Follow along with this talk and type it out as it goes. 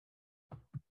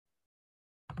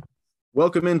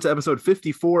Welcome into episode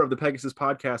 54 of the Pegasus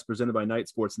Podcast presented by Night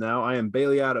Sports Now. I am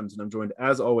Bailey Adams, and I'm joined,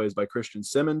 as always, by Christian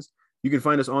Simmons. You can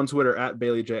find us on Twitter at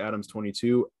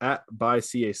BaileyJAdams22, at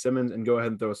 @ByCASimmons, and go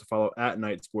ahead and throw us a follow at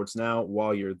Night Sports Now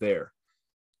while you're there.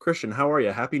 Christian, how are you?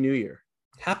 Happy New Year.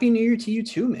 Happy New Year to you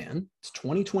too, man. It's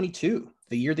 2022,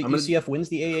 the year that UCF wins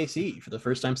the AAC for the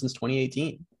first time since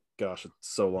 2018. Gosh, it's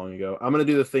so long ago. I'm going to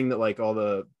do the thing that like all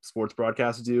the sports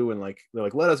broadcasts do, and like they're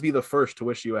like, let us be the first to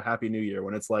wish you a Happy New Year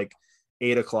when it's like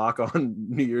 8:00 on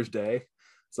New Year's Day.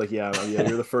 It's like, yeah,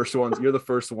 you're the first ones. You're the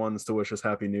first ones to wish us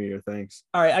Happy New Year. Thanks.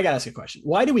 All right, I gotta ask you a question.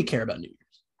 Why do we care about New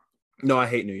Year's? No, I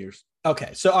hate New Year's. Okay,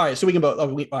 so all right, so we can both. All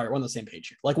right, we're on the same page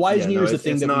here. Like, why is New Year's a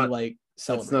thing that we like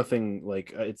celebrate? It's nothing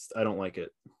like it's. I don't like it.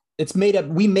 It's made up.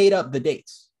 We made up the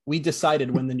dates. We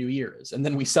decided when the new year is, and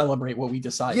then we celebrate what we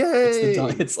decided.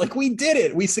 Yay! It's like we did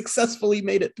it. We successfully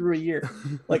made it through a year.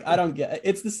 Like, I don't get it.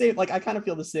 It's the same. Like, I kind of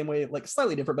feel the same way, like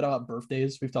slightly different, but about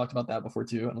birthdays. We've talked about that before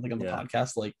too. I don't think on the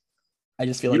podcast. Like, I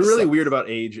just feel you're like really weird about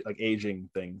aging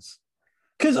things.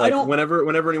 Because like, I don't.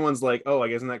 Whenever anyone's like, oh,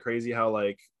 like, isn't that crazy how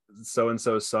like so and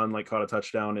so's son like caught a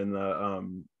touchdown in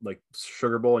the like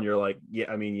Sugar Bowl, and you're like, yeah,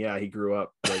 I mean, yeah, he grew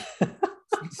up like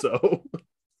so.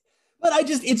 But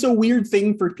it's a weird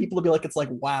thing for people to be like, it's like,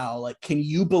 wow, like, can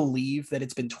you believe that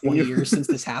it's been 20 years since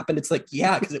this happened? It's like,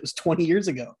 yeah, because it was 20 years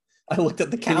ago. I looked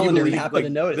at the calendar and happened to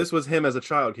notice. This was him as a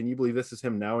child. Can you believe this is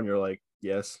him now? And you're like,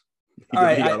 yes. He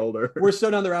got older. We're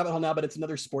so down the rabbit hole now, but it's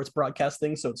another sports broadcast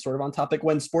thing. So it's sort of on topic.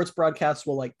 When sports broadcasts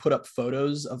will like put up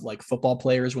photos of like football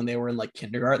players when they were in like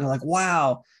kindergarten, they're like,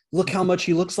 wow, look how much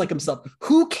he looks like himself.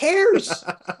 Who cares?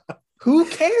 Who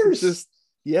cares?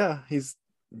 He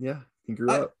grew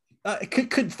up.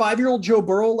 Could 5-year-old Joe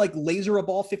Burrow like laser a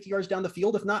ball 50 yards down the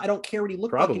field? If not, I don't care what he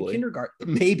looked like in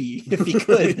kindergarten. Maybe if he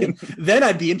could, then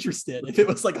I'd be interested. If it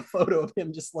was like a photo of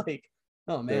him just like,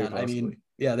 oh man, I mean,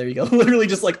 yeah, there you go. Literally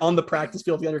just like on the practice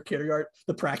field, the kindergarten,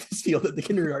 the practice field that the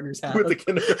kindergartners have. With the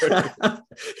kindergartners.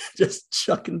 Just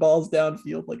chucking balls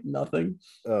downfield like nothing.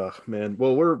 Oh man.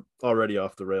 Well, we're already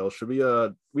off the rails. Should we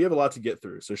have a lot to get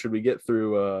through. So should we get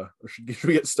through or should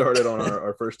we get started on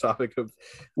our first topic of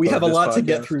we have a lot to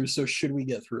get through, so should we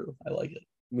get through? I like it.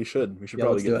 We should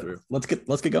probably get through. Let's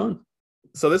get going.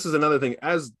 So this is another thing,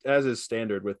 as is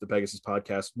standard with the Pegasus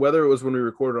podcast, whether it was when we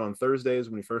recorded on Thursdays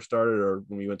when we first started, or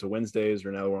when we went to Wednesdays,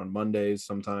 or now we're on Mondays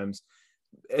sometimes,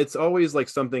 it's always like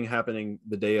something happening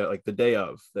the day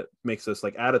of that makes us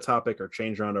like add a topic or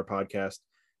change around our podcast.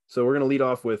 So we're going to lead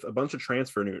off with a bunch of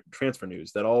transfer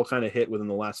news that all kind of hit within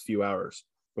the last few hours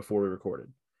before we recorded.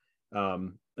 I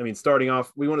mean, starting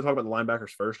off, we want to talk about the linebackers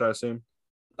first, I assume.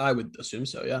 I would assume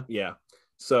so, yeah. Yeah.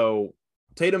 So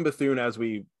Tatum Bethune, as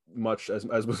we much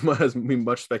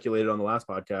speculated on the last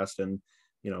podcast, and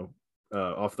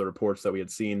off the reports that we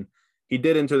had seen, he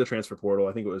did enter the transfer portal.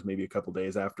 I think it was maybe a couple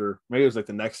days after, maybe it was like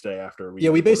the next day after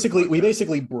we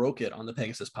basically broke it on the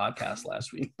Pegasus podcast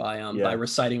last week by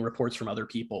reciting reports from other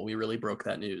people. We really broke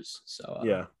that news.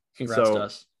 So congrats to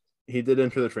us. He did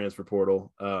enter the transfer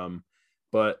portal,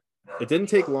 but it didn't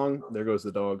take long. There goes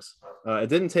the dogs. It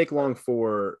didn't take long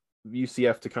for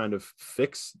UCF to kind of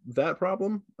fix that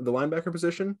problem, the linebacker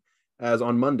position, as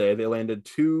on Monday they landed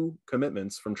 2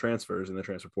 commitments from transfers in the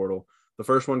transfer portal. The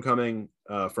first one coming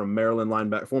from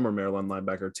former Maryland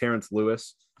linebacker Terrence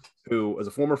Lewis, who was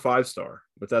a former 5-star,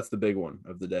 but that's the big one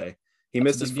of the day. He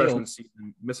missed his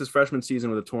freshman season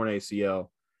with a torn ACL,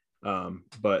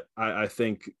 but I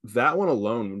think that one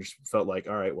alone just felt like,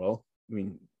 all right, well, I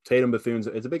mean, Tatum Bethune's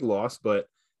it's a big loss, but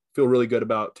feel really good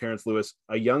about Terrence Lewis,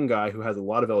 a young guy who has a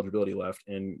lot of eligibility left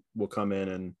and will come in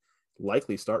and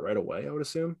likely start right away, I would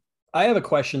assume. I have a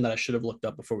question that I should have looked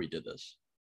up before we did this.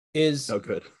 Is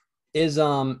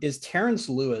Terrence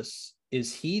Lewis,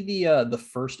 is he the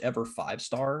first ever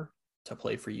 5-star to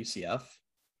play for UCF?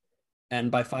 And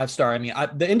by 5-star, I mean,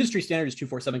 the industry standard is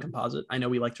 247 composite. I know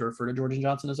we like to refer to Jordan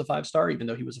Johnson as a 5-star, even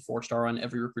though he was a 4-star on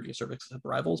every recruiting service except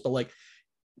Rivals. But like,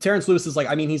 Terrence Lewis is like,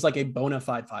 I mean, he's like a bona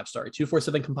fide 5-star,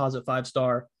 247 composite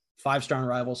 5-star, 5-star on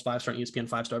Rivals, 5-star on ESPN,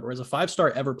 5-star. Or has a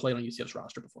 5-star ever played on UCF's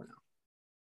roster before now?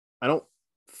 I don't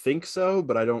think so,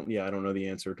 but I don't know the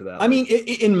answer to that. I mean,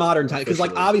 in modern time, because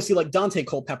like obviously like Dante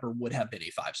Culpepper would have been a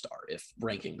 5-star if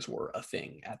rankings were a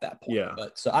thing at that point. Yeah.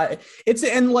 But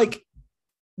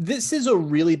this is a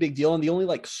really big deal. And the only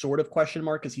like sort of question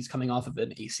mark is he's coming off of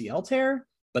an ACL tear.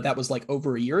 But that was like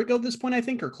over a year ago at this point, I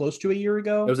think, or close to a year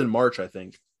ago. It was in March, I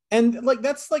think. And like,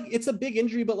 that's like, it's a big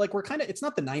injury, but like, it's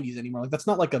not the 90s anymore. Like, that's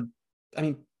not like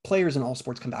players in all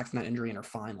sports come back from that injury and are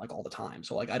fine like all the time.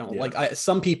 So like, I don't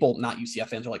some people, not UCF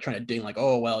fans, are like trying to ding like,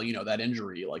 oh, well, that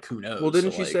injury, like who knows? Well,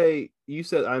 didn't you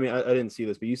said, I mean, I didn't see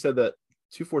this, but you said that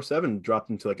 247 dropped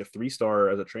into like a 3-star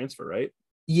as a transfer, right?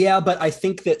 Yeah, but I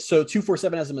think that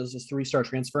 247 has him as a 3-star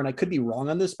transfer, and I could be wrong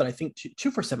on this, but I think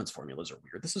 247's formulas are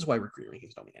weird. This is why recruiting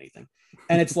rankings don't mean anything.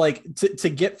 And it's like to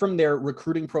get from their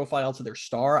recruiting profile to their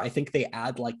star, I think they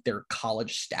add like their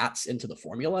college stats into the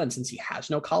formula. And since he has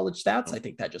no college stats, I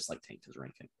think that just like tanked his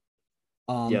ranking.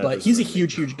 But he's a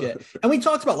huge get. And we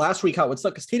talked about last week how it would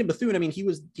suck because Tatum Bethune, I mean, he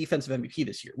was defensive MVP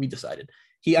this year. We decided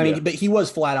but he was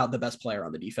flat out the best player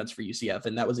on the defense for UCF.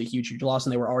 And that was a huge loss.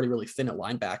 And they were already really thin at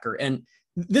linebacker. And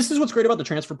this is what's great about the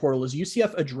transfer portal is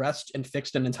UCF addressed and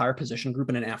fixed an entire position group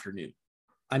in an afternoon.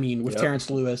 I mean, with Terrence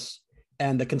Lewis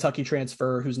and the Kentucky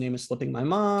transfer, whose name is slipping my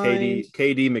mind.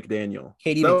 KD McDaniel.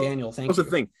 McDaniel, thank you. That was the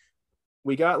thing.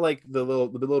 We got like the little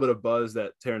bit of buzz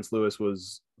that Terrence Lewis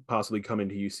was possibly coming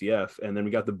to UCF. And then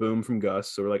we got the boom from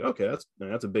Gus. So we're like, okay,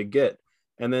 that's a big get.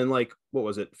 And then like, what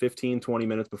was it? 15, 20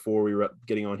 minutes before we were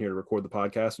getting on here to record the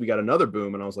podcast, we got another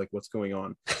boom. And I was like, what's going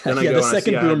on? Then the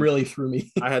second boom really threw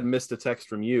me. I had missed a text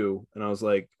from you and I was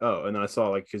like, oh, and then I saw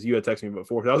like, cause you had texted me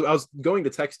before. I was going to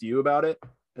text you about it.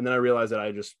 And then I realized that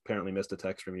I just apparently missed a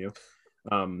text from you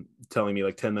telling me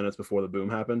like 10 minutes before the boom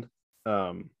happened.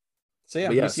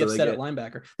 UCF set at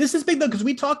linebacker. This is big though, because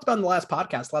we talked about in the last couple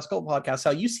podcasts,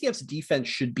 how UCF's defense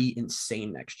should be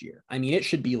insane next year. I mean, it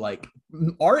should be like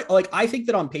I think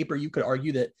that on paper you could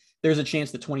argue that there's a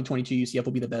chance that 2022 UCF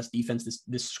will be the best defense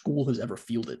this school has ever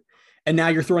fielded. And now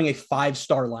you're throwing a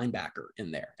 5-star linebacker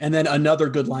in there, and then another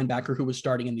good linebacker who was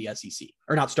starting in the SEC,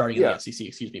 or not starting in the SEC,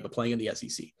 excuse me, but playing in the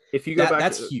SEC. If you go back,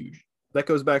 that's huge. That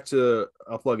goes back to,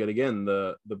 I'll plug it again.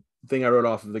 The thing I wrote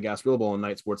off of the Gasparilla on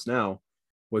Night Sports Now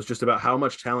was just about how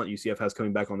much talent UCF has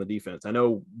coming back on the defense. I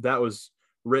know that was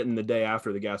written the day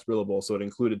after the Gasparilla Bowl, so it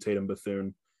included Tatum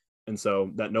Bethune, and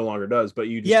so that no longer does. But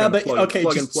you just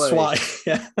plug and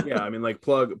play. I mean, like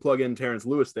plug in Terrence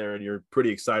Lewis there, and you're pretty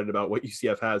excited about what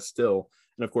UCF has still.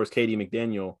 And of course, KD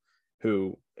McDaniel,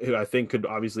 who I think could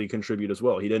obviously contribute as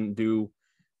well. He didn't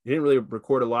really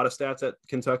record a lot of stats at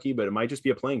Kentucky, but it might just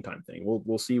be a playing time thing.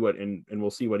 We'll see what we'll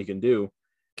see what he can do.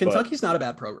 Kentucky's not a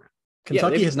bad program.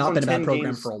 Kentucky has not been a bad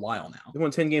program for a while now. They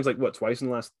won 10 games, like what, twice in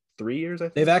the last 3 years, I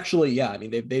think? They've actually, I mean,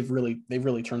 they've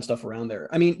really turned stuff around there.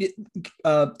 I mean,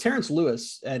 Terrence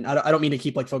Lewis, and I don't mean to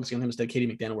keep like focusing on him instead of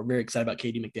KD McDaniel. We're very excited about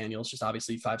KD McDaniel. It's just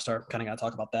obviously 5-star, kind of got to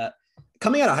talk about that.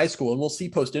 Coming out of high school, and we'll see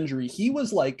post-injury, he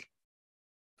was like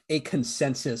a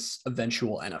consensus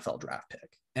eventual NFL draft pick.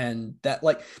 And that,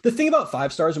 like, the thing about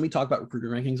 5-stars, and we talk about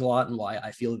recruiting rankings a lot and why I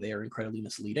feel they are incredibly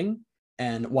misleading.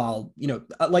 And while,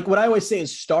 like what I always say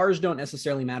is stars don't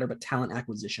necessarily matter, but talent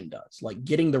acquisition does. Like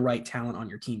getting the right talent on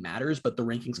your team matters, but the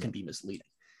rankings can be misleading.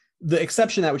 The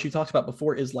exception that which you talked about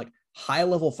before is like high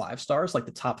level 5-stars, like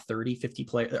the top 30, 50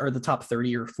 players, or the top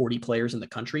 30 or 40 players in the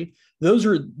country. Those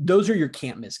are your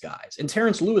can't miss guys. And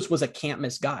Terrence Lewis was a can't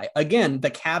miss guy. Again, the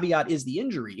caveat is the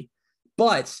injury,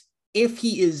 but if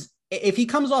he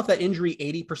comes off that injury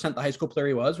 80% the high school player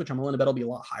he was, which I'm willing to bet will be a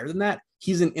lot higher than that,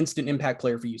 he's an instant impact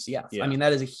player for UCF. Yeah. I mean,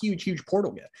 that is a huge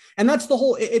portal get. And that's the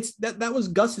whole, that was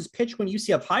Gus's pitch when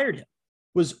UCF hired him,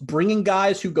 was bringing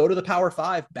guys who go to the Power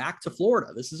 5 back to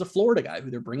Florida. This is a Florida guy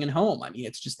who they're bringing home. I mean,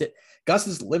 it's just that Gus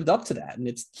has lived up to that, and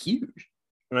it's huge.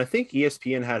 And I think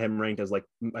ESPN had him ranked as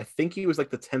I think he was like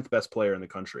the 10th best player in the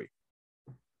country.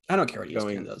 I don't care what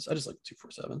ESPN does. I just like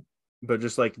 247. But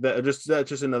just like that, that's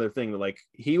just another thing that like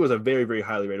he was a very, very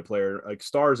highly rated player, like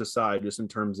stars aside, just in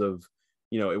terms of,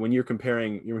 when you're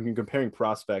comparing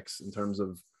prospects in terms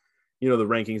of, the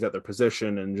rankings at their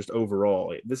position and just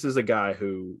overall, this is a guy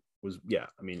who was,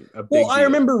 a big deal. I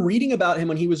remember reading about him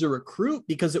when he was a recruit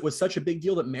because it was such a big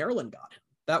deal that Maryland got him.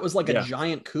 That was like a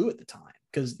giant coup at the time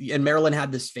and Maryland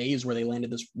had this phase where they landed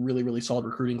this really, really solid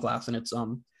recruiting class, and it's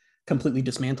completely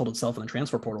dismantled itself in the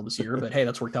transfer portal this year, but hey,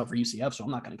 that's worked out for UCF, so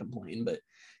I'm not going to complain. But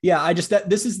yeah,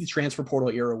 this is the transfer portal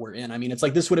era we're in. I mean, it's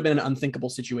like this would have been an unthinkable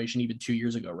situation even 2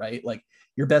 years ago, right? Like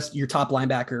your top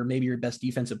linebacker, maybe your best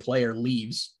defensive player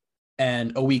leaves,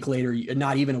 and a week later,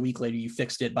 not even a week later, you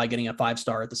fixed it by getting a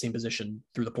 5-star at the same position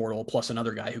through the portal, plus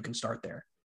another guy who can start there.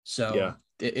 So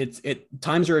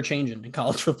times are changing in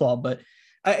college football, but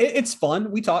it's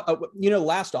fun. We talk,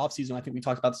 last offseason, I think we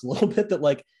talked about this a little bit, that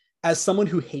like, as someone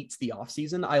who hates the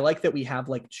offseason, I like that we have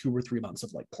like 2 or 3 months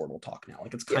of like portal talk now.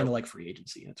 Like it's kind of like free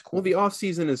agency, and it's cool. Well, the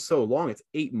offseason is so long. It's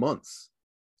 8 months.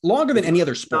 Longer than any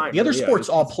other sport. The other sports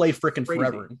all play freaking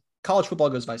forever. College football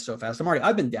goes by so fast.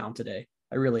 I've been down today.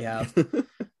 I really have.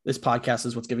 This podcast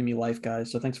is what's giving me life,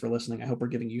 guys. So thanks for listening. I hope we're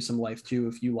giving you some life too.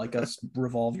 If you like us,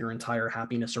 revolve your entire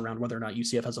happiness around whether or not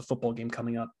UCF has a football game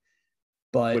coming up.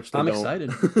 But I'm excited.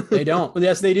 They don't.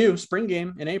 Yes, they do. Spring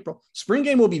game in April. Spring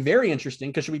game will be very interesting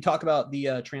because should we talk about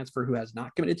the transfer who has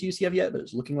not committed to UCF yet, but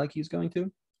is looking like he's going to?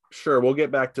 Sure. We'll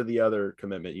get back to the other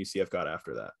commitment UCF got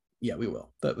after that. Yeah, we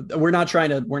will. But we're not trying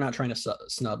to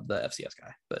snub the FCS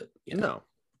guy, but no.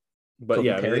 But Kobe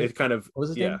yeah, I mean, Perry? it's kind of What was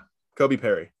his name? Kobe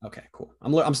Perry. Okay, cool.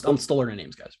 I'm still learning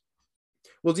names, guys.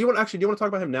 Well, do you want to talk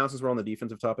about him now since we're on the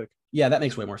defensive topic? Yeah, that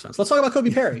makes way more sense. Let's talk about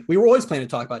Kobe Perry. We were always planning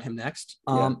to talk about him next.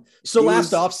 So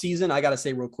last off season, I got to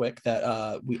say real quick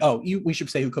that we should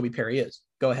say who Kobe Perry is.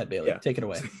 Go ahead, Bailey. Take it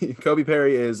away. Kobe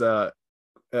Perry is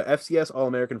FCS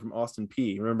All-American from Austin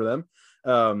P. Remember them?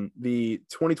 The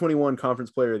 2021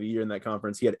 Conference Player of the Year in that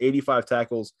conference. He had 85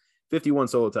 tackles, 51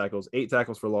 solo tackles, 8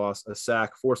 tackles for loss, a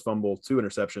sack, forced fumble, 2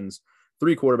 interceptions,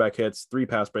 3 quarterback hits, 3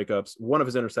 pass breakups. One of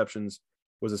his interceptions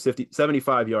was a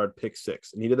 75-yard pick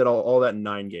six, and he did that all that in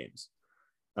 9 games.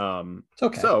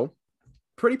 Okay. So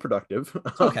pretty productive.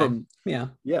 Okay.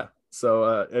 Yeah.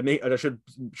 So and I should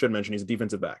mention he's a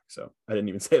defensive back. So I didn't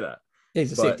even say that. Yeah,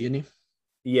 he's a safety, isn't he?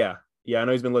 Yeah. I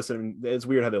know he's been listed. It's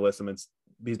weird how they list him.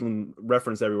 He's been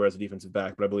referenced everywhere as a defensive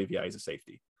back, but I believe he's a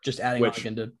safety. Just adding on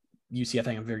into UCF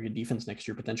having a very good defense next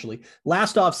year, potentially.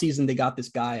 Last offseason, they got this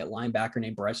guy at linebacker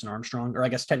named Bryson Armstrong, or I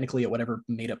guess technically at whatever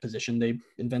made-up position they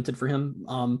invented for him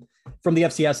from the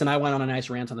FCS. And I went on a nice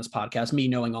rant on this podcast, me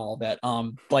knowing all of that.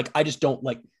 I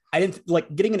didn't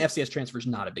like getting an FCS transfer is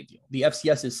not a big deal. The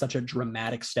FCS is such a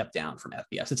dramatic step down from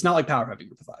FBS. It's not like Power 5 to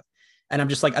Group of 5. And I'm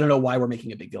just like, I don't know why we're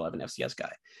making a big deal of an FCS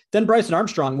guy. Then Bryson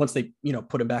Armstrong, once they,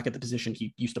 put him back at the position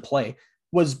he used to play,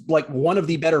 was like one of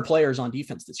the better players on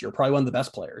defense this year, probably one of the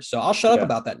best players. So I'll shut up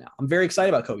about that now. I'm very excited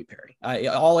about Kobe Perry.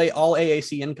 All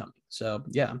AAC incoming. So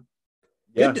yeah.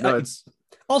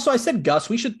 Also, I said Gus.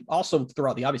 We should also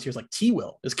throw out the obvious here. Like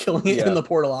T-Will is killing it in the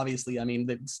portal. Obviously, I mean,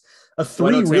 it's a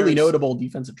 3 really notable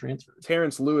defensive transfers.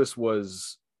 Terrence Lewis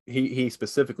was he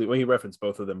specifically he referenced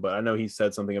both of them, but I know he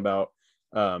said something about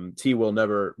T-Will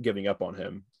never giving up on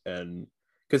him, and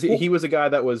because he was a guy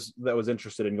that was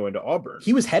interested in going to Auburn.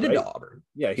 He was headed to Auburn.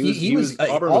 Yeah,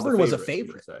 Auburn was a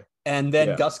favorite. And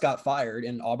then Gus got fired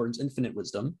in Auburn's infinite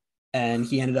wisdom, and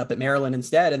he ended up at Maryland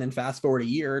instead. And then fast forward a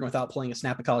year, and without playing a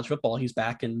snap of college football, he's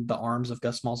back in the arms of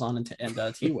Gus Malzahn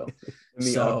and T-Will.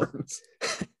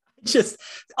 Just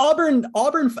Auburn,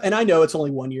 and I know it's only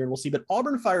 1 year and we'll see, but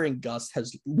Auburn firing Gus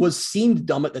seemed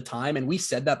dumb at the time. And we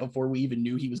said that before we even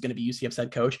knew he was going to be UCF's head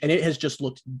coach. And it has just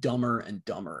looked dumber and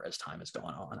dumber as time has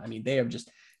gone on. I mean, they handed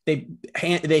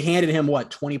him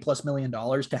 $20+ million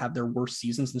to have their worst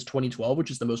season since 2012,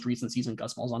 which is the most recent season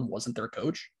Gus Malzahn wasn't their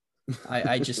coach.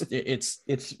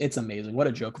 It's amazing. What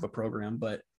a joke of a program,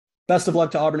 but best of luck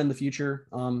to Auburn in the future.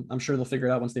 I'm sure they'll figure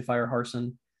it out once they fire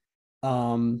Harsin.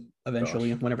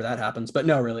 Eventually, whenever that happens. But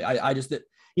no, really,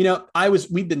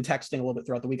 we've been texting a little bit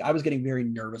throughout the week. I was getting very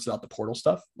nervous about the portal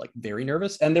stuff, like very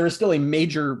nervous. And there is still a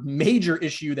major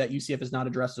issue that UCF has not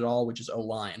addressed at all, which is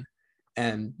O-line.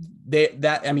 And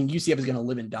UCF is going to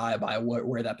live and die by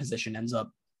where that position ends up,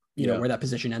 where that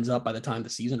position ends up by the time the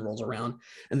season rolls around.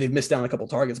 And they've missed down a couple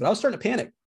targets, but I was starting to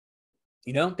panic.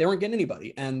 They weren't getting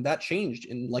anybody. And that changed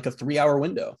in like a 3-hour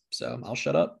window. So I'll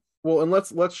shut up. Well, and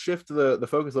let's shift the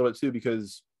focus a little bit too,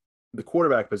 because the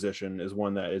quarterback position is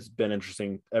one that has been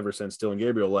interesting ever since Dylan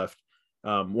Gabriel left.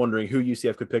 Wondering who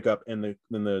UCF could pick up in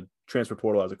the transfer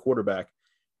portal as a quarterback.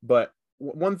 But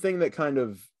one thing that kind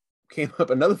of came up,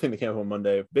 another thing that came up on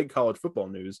Monday, big college football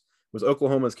news, was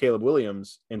Oklahoma's Caleb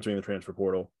Williams entering the transfer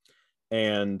portal.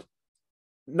 And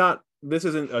this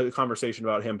isn't a conversation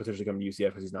about him potentially coming to UCF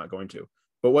because he's not going to.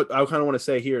 But what I kind of want to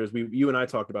say here is you and I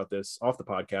talked about this off the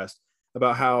podcast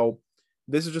about how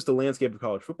this is just the landscape of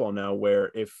college football now,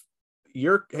 where if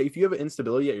you have an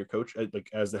instability at your coach, like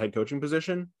as the head coaching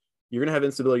position, you're going to have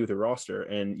instability with your roster.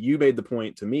 And you made the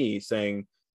point to me saying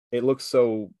it looks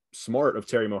so smart of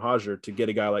Terry Mohajir to get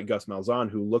a guy like Gus Malzahn,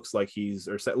 who looks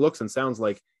and sounds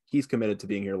like he's committed to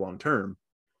being here long-term.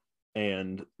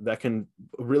 And that can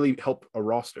really help a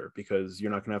roster because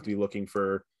you're not going to have to be looking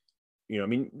for, you're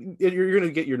going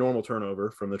to get your normal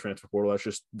turnover from the transfer portal. That's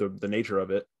just the nature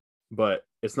of it. But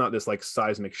it's not this like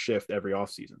seismic shift every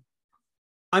offseason.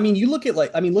 Look at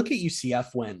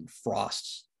UCF when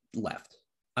Frost left.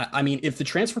 If the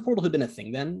transfer portal had been a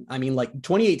thing then,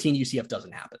 2018 UCF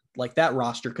doesn't happen. Like that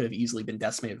roster could have easily been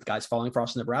decimated with guys following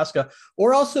Frost in Nebraska.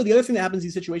 Or also the other thing that happens in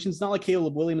these situations, it's not like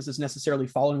Caleb Williams is necessarily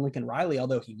following Lincoln Riley,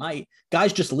 although he might.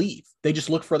 Guys just leave. They just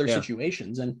look for other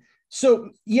situations. And so,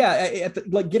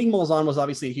 getting Malzahn was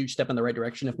obviously a huge step in the right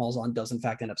direction if Malzahn does in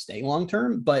fact end up staying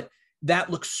long-term, but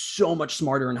that looks so much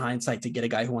smarter in hindsight to get a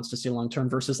guy who wants to stay long-term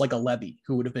versus like a Levy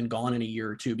who would have been gone in a year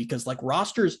or two, because like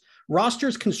rosters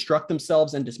construct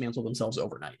themselves and dismantle themselves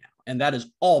overnight now. And that is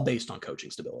all based on coaching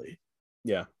stability.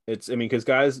 Yeah. Because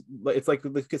guys, it's like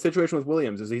the situation with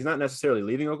Williams is he's not necessarily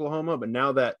leaving Oklahoma, but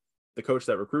now that the coach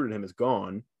that recruited him is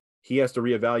gone, he has to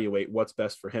reevaluate what's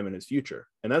best for him in his future.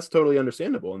 And that's totally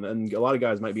understandable. And a lot of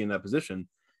guys might be in that position.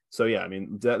 So yeah, I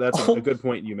mean, that's a good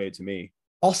point you made to me.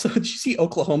 Also, did you see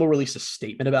Oklahoma release a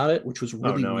statement about it, which was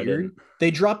really weird?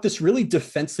 They dropped this really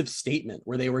defensive statement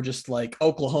where they were just like,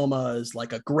 Oklahoma is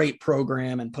like a great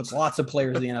program and puts lots of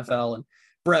players in the NFL. And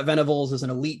Brett Venables is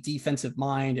an elite defensive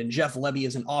mind. And Jeff Lebby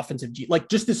is an offensive like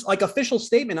just this like official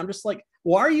statement. I'm just like,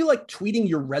 why are you like tweeting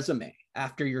your resume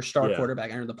after your star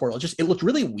quarterback entered the portal? It looked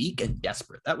really weak and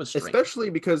desperate. That was strange. Especially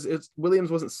because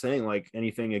Williams wasn't saying like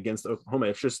anything against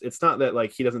Oklahoma. It's not that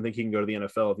like he doesn't think he can go to the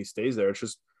NFL if he stays there. It's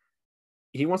just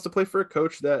he wants to play for a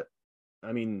coach that,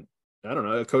 I mean, I don't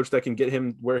know, a coach that can get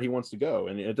him where he wants to go.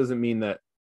 And it doesn't mean that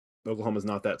Oklahoma's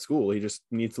not that school. He just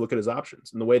needs to look at his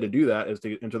options. And the way to do that is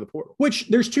to enter the portal. Which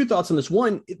there's two thoughts on this.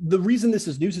 One, the reason this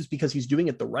is news is because he's doing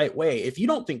it the right way. If you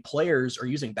don't think players are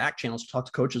using back channels to talk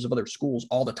to coaches of other schools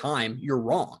all the time, you're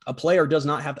wrong. A player does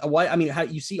not have why. I mean, how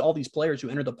you see all these players who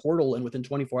enter the portal and within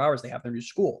 24 hours, they have their new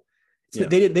school. So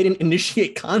they didn't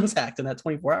initiate contact in that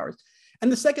 24 hours.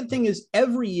 And the second thing is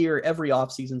every year, every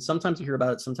offseason, sometimes you hear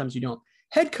about it, sometimes you don't.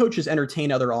 Head coaches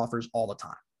entertain other offers all the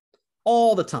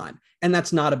time. And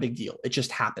that's not a big deal. It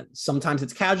just happens. Sometimes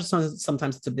it's casual,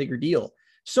 sometimes it's a bigger deal.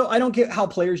 So I don't get how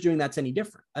players doing that's any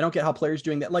different. I don't get how players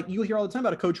doing that. Like you hear all the time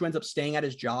about a coach who ends up staying at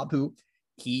his job, who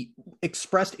he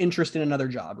expressed interest in another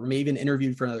job or maybe even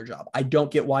interviewed for another job. I don't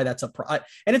get why that's and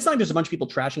it's not just a bunch of people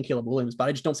trashing Caleb Williams, but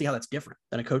I just don't see how that's different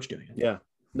than a coach doing it. Yeah,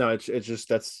 no, it's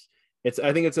just,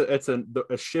 I think it's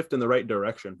a shift in the right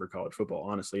direction for college football.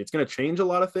 Honestly, it's going to change a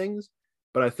lot of things,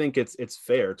 but I think it's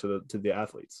fair to the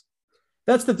athletes.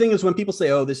 That's the thing is when people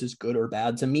say, oh, this is good or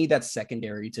bad, to me, that's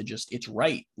secondary to just, it's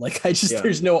right. Like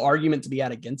there's no argument to be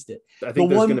had against it. I think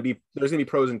there's going to be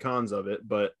pros and cons of it,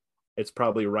 but it's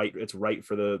probably right. It's right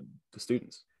for the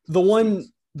students. The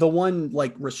one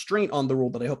like restraint on the rule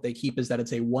that I hope they keep is that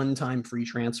it's a one-time free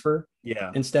transfer.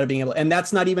 Yeah. Instead of being able, and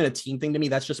that's not even a team thing to me.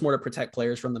 That's just more to protect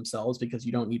players from themselves because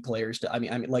you don't need players to, I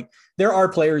mean, like there are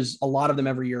players, a lot of them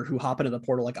every year who hop into the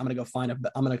portal. Like I'm going to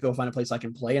go find a place I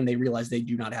can play. And they realize they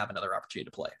do not have another opportunity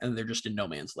to play and they're just in no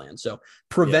man's land. So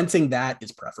preventing that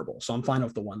is preferable. So I'm fine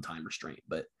with the one-time restraint,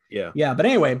 but yeah. But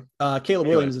anyway, Caleb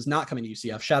Williams is not coming to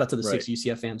UCF. Shout out to the 6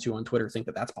 UCF fans who on Twitter think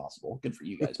that that's possible. Good for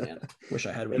you guys, man. Wish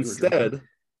I had what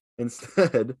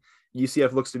Instead,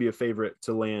 UCF looks to be a favorite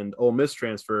to land Ole Miss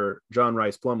transfer John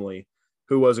Rice Plumlee,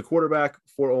 who was a quarterback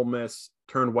for Ole Miss,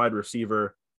 turned wide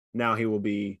receiver. Now he will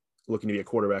be looking to be a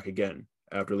quarterback again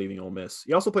after leaving Ole Miss.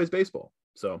 He also plays baseball,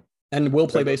 and will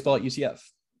play baseball at UCF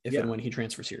if and when he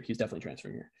transfers here. He's definitely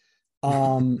transferring here.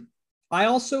 I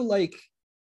also like.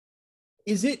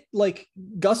 Is it like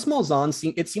Gus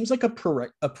Malzahn? It seems like a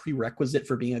prerequisite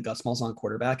for being a Gus Malzahn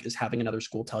quarterback is having another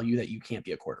school tell you that you can't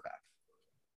be a quarterback.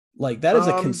 Like that is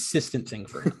a consistent thing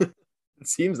for him. It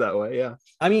seems that way. Yeah.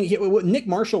 I mean, Nick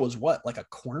Marshall was what, like a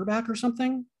cornerback or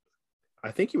something?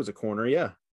 I think he was a corner.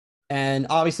 Yeah. And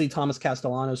obviously Thomas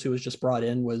Castellanos, who was just brought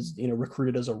in, was,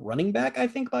 recruited as a running back, I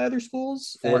think, by other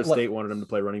schools. Florida State wanted him to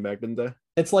play running back, didn't they?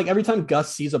 It's like every time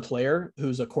Gus sees a player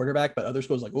who's a quarterback, but other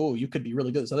schools like, oh, you could be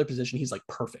really good at this other position. He's like,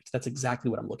 perfect. That's exactly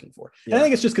what I'm looking for. Yeah. And I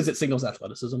think it's just because it signals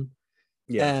athleticism.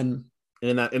 Yeah. And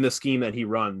in the scheme that he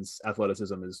runs,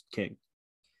 athleticism is king.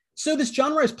 So this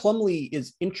John Rice Plumlee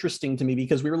is interesting to me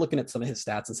because we were looking at some of his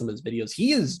stats and some of his videos.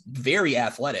 He is very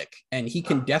athletic and he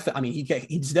can definitely,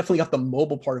 he's definitely got the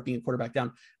mobile part of being a quarterback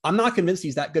down. I'm not convinced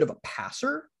he's that good of a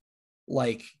passer,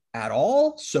 like at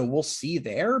all. So we'll see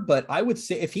there. But I would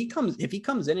say if he comes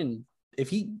in and if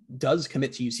he does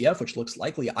commit to UCF, which looks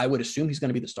likely, I would assume he's going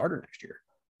to be the starter next year,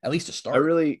 at least a start.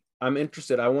 I'm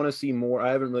interested. I want to see more.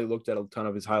 I haven't really looked at a ton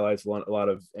of his highlights, a lot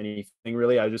of anything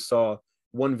really. I just saw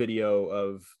one video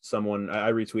of someone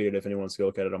I retweeted, if anyone wants to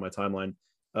look at it on my timeline,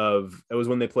 it was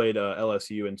when they played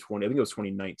LSU in I think it was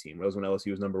 2019. That was when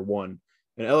LSU was number 1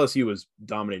 and LSU was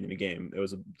dominating the game. It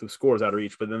was the score was out of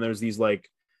reach, but then there's these like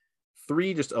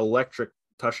 3 just electric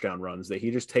touchdown runs that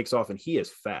he just takes off and he is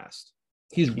fast.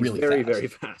 He's really very, fast. very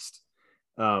fast.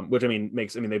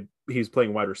 Which he's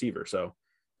playing wide receiver. So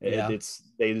they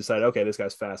decided, okay, this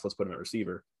guy's fast. Let's put him at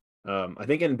receiver. I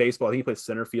think in baseball, I think he plays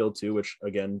center field too, which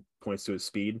again points to his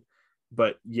speed.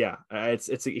 But yeah,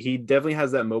 he definitely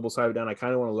has that mobile side of it down. I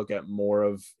kind of want to look at more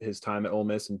of his time at Ole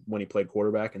Miss and when he played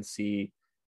quarterback and see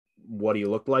what he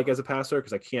looked like as a passer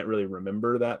because I can't really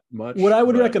remember that much. What I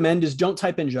would recommend is don't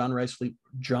type in John Rice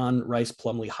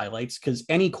Plumlee highlights because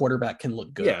any quarterback can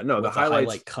look good. Yeah, no, the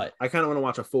highlight cut. I kind of want to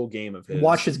watch a full game of his.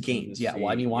 Watch his games. Yeah,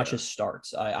 watch his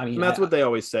starts. I mean, that's what they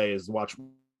always say is watch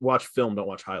film, don't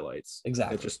watch highlights.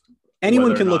 Exactly.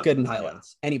 Anyone can look good in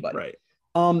highlights. Yeah. Anybody. Right.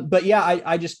 But yeah,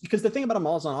 I just, because the thing about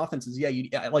Malzahn on offense is,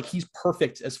 like he's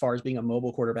perfect as far as being a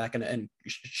mobile quarterback and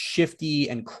shifty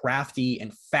and crafty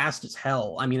and fast as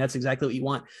hell. I mean, that's exactly what you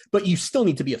want, but you still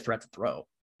need to be a threat to throw.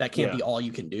 That can't be all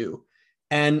you can do.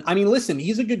 And I mean, listen,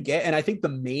 he's a good get. And I think the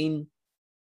main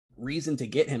reason to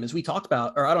get him, as we talked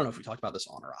about, or I don't know if we talked about this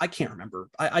on, or I can't remember.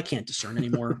 I can't discern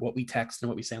anymore what we text and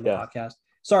what we say on the podcast.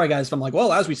 Sorry, guys, if I'm like,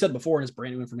 well, as we said before, and it's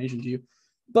brand new information to you.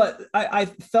 But I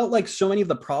felt like so many of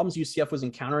the problems UCF was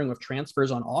encountering with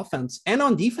transfers on offense and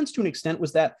on defense to an extent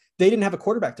was that they didn't have a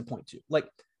quarterback to point to. Like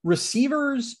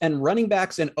receivers and running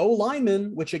backs and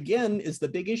O-linemen, which again is the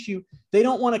big issue, they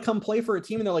don't want to come play for a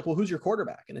team and they're like, well, who's your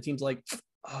quarterback? And the team's like,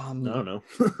 I don't know.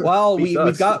 Well, we've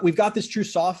got this true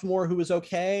sophomore who was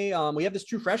okay. We have this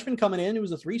true freshman coming in who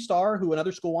was a 3-star who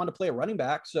another school wanted to play a running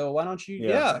back. So why don't you?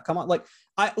 Come on. Like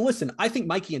I think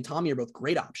Mikey and Tommy are both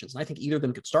great options, and I think either of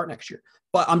them could start next year.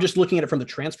 But I'm just looking at it from the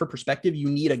transfer perspective. You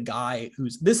need a guy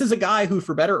this is a guy who,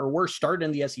 for better or worse, started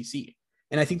in the SEC,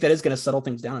 and I think that is going to settle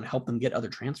things down and help them get other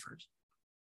transfers.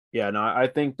 Yeah, no, I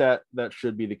think that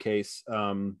should be the case.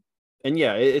 And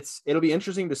yeah, it'll be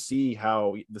interesting to see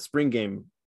how the spring game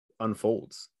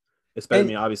unfolds.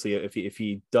 Especially, obviously, if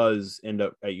he does end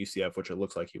up at UCF, which it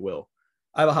looks like he will.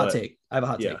 I have a hot take.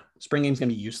 Spring game's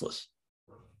gonna be useless.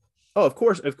 Oh, of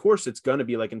course, it's gonna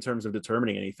be like in terms of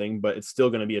determining anything, but it's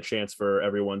still gonna be a chance for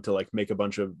everyone to like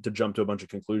to jump to a bunch of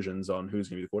conclusions on who's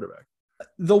gonna be the quarterback.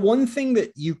 The one thing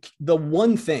that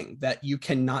you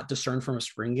cannot discern from a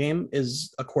spring game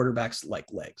is a quarterback's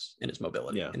like legs and his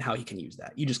mobility and how he can use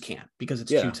that. You just can't, because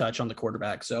it's two touch on the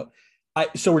quarterback. So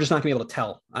we're just not gonna be able to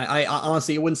tell. I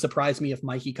honestly, it wouldn't surprise me if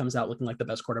Mikey comes out looking like the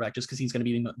best quarterback just because he's going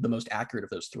to be the most accurate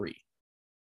of those three.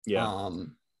 Yeah.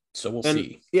 So we'll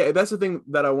see. Yeah, that's the thing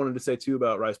that I wanted to say too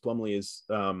about Rice Plumlee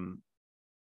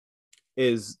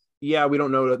is we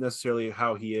don't know necessarily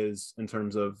how he is in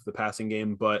terms of the passing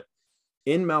game, but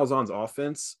in Malzahn's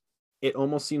offense, it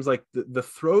almost seems like the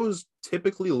throws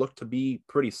typically look to be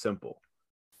pretty simple.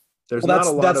 There's not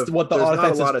a lot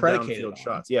of predicated on.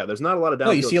 Shots. Yeah, there's not a lot of downfield.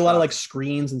 No, you see a lot of like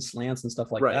screens and slants and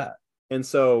stuff like that. And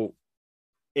so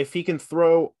if he can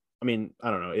throw, I mean, I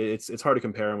don't know, it's hard to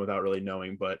compare him without really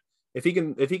knowing, but if he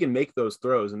can make those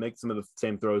throws and make some of the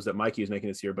same throws that Mikey is making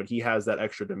this year, but he has that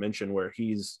extra dimension where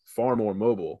he's far more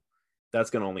mobile, that's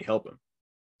going to only help him.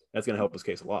 That's going to help his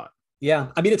case a lot. Yeah,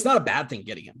 I mean, it's not a bad thing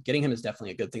getting him. Getting him is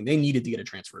definitely a good thing. They needed to get a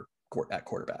transfer at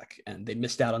quarterback, and they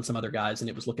missed out on some other guys, and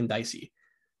it was looking dicey.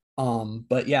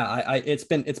 But yeah, it's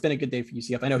been a good day for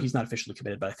UCF. I know he's not officially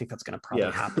committed, but I think that's going to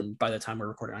probably happen by the time we're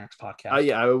recording our next podcast.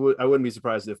 I wouldn't be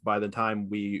surprised if by the time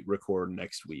we record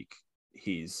next week,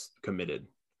 he's committed.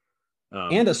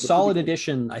 And a solid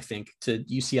addition, I think, to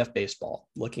UCF baseball,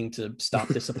 looking to stop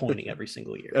disappointing every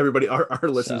single year. Everybody, our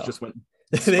listeners just went.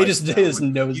 They just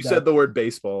nose. You said the word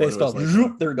baseball. Baseball.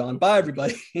 Like, they're gone. Bye,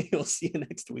 everybody. We'll see you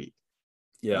next week.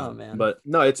 Yeah, oh, man. But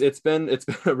no, it's been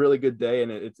a really good day,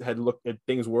 and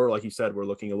things were, like you said, were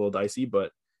looking a little dicey,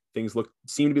 but things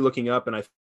seem to be looking up, and I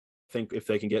think if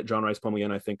they can get John Rice Plumlee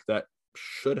in, I think that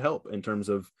should help in terms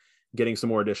of getting some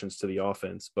more additions to the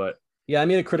offense. But yeah, I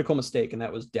made a critical mistake, and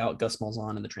that was doubt Gus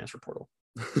Malzahn in the transfer portal.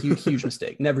 Huge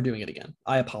mistake. Never doing it again.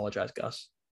 I apologize, Gus.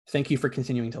 Thank you for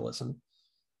continuing to listen.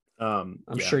 I'm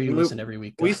sure you listen every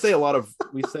week, Gus. We say a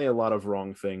lot of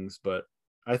wrong things, but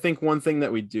I think one thing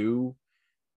that we do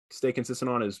stay consistent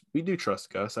on is we do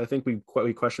trust Gus. I think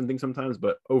we question things sometimes,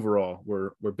 but overall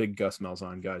we're big Gus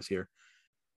Malzahn guys here.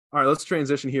 All right, let's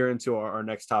transition here into our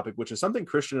next topic, which is something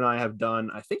Christian and I have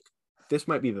done. I think this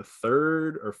might be the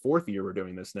third or fourth year we're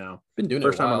doing this now. Been doing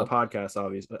first time on the podcast.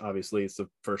 Obviously it's the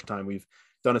first time we've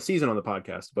done a season on the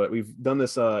podcast, but we've done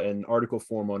this in article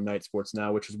form on Night Sports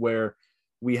Now, which is where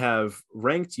we have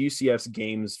ranked UCF's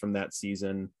games from that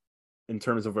season in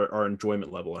terms of our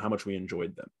enjoyment level and how much we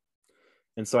enjoyed them.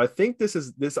 And so I think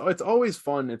it's always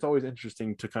fun. It's always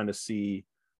interesting to kind of see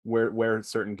where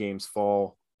certain games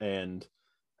fall and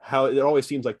how it always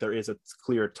seems like there is a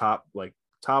clear top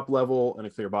level and a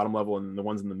clear bottom level. And the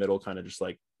ones in the middle kind of just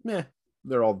like,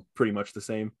 they're all pretty much the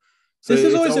same. So this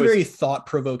is always a very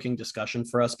thought-provoking discussion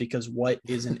for us, because what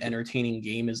is an entertaining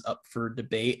game is up for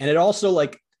debate. And it also,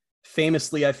 like,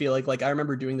 famously, I feel like I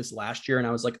remember doing this last year and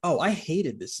I was like, oh, I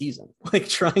hated this season, like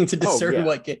trying to discern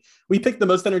what game. We picked the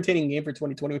most entertaining game for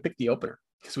 2020. We picked the opener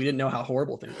because we didn't know how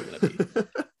horrible things were going to be.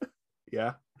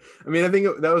 Yeah. I mean, I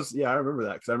think that was, I remember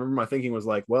that, because I remember my thinking was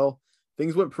like, well,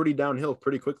 things went pretty downhill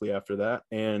pretty quickly after that.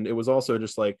 And it was also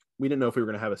just like, we didn't know if we were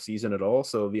going to have a season at all.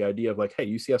 So the idea of like, hey,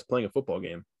 UCF's playing a football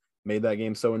game made that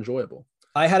game so enjoyable.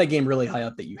 I had a game really high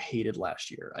up that you hated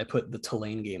last year. I put the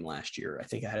Tulane game last year. I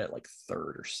think I had it like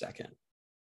third or second,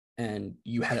 and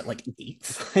you had it like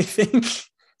eighth, I think.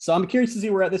 So I'm curious to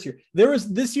see where we're at this year.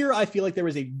 This year, I feel like there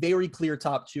was a very clear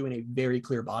top two and a very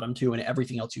clear bottom two, and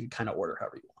everything else you kind of order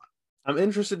however you want. I'm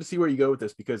interested to see where you go with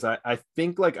this because I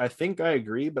think I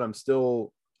agree, but I'm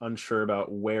still unsure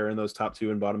about where in those top two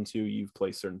and bottom two you've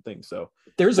placed certain things. So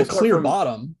there's a clear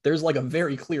bottom. There's like a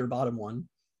very clear bottom one.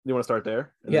 You want to start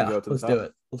there? And then go to let's do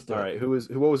it. Let's do it. All right.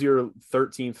 What was your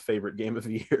 13th favorite game of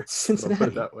the year? Cincinnati. Put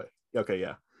it that way. Okay.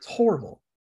 Yeah. It's horrible.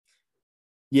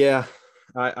 Yeah.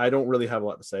 I don't really have a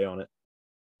lot to say on it.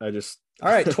 All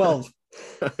right. 12.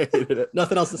 I hated it.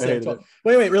 Nothing else to say. 12.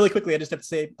 Wait, really quickly. I just have to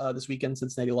say this weekend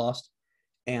Cincinnati lost.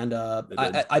 And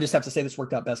I just have to say this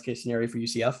worked out best case scenario for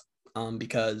UCF.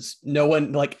 Because no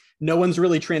one's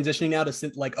really transitioning now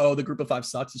to like, oh, the group of five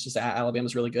sucks. It's just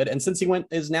Alabama's really good. And Cincy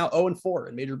is now 0-4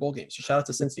 in major bowl games. So shout out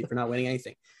to Cincy for not winning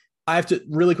anything. I have to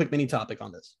really quick mini topic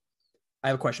on this. I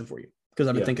have a question for you because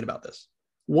I've been thinking about this.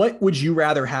 What would you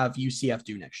rather have UCF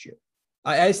do next year?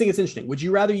 I just think it's interesting. Would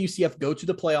you rather UCF go to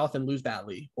the playoff and lose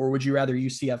badly, or would you rather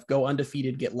UCF go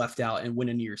undefeated, get left out, and win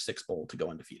a New Year's Six bowl to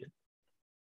go undefeated?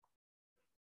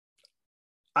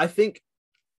 I think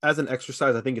as an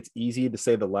exercise, I think it's easy to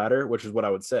say the latter, which is what I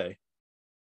would say.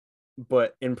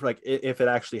 But in like, if it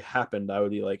actually happened, I would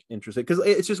be like interested because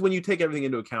it's just when you take everything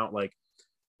into account, like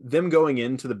them going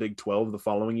into the Big 12 the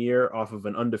following year off of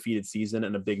an undefeated season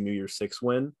and a big New Year's Six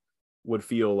win would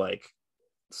feel like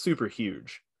super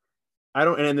huge.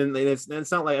 And then it's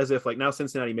not like as if like now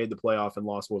Cincinnati made the playoff and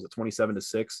lost, what was it,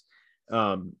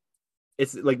 27-6.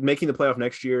 It's like making the playoff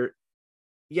next year.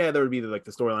 Yeah, there would be like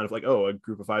the storyline of like, oh, a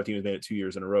group of five team has made it 2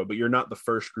 years in a row, but you're not the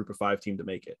first group of five team to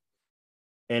make it.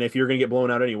 And if you're going to get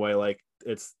blown out anyway, like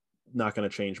it's not going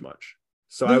to change much.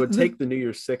 So I would take the New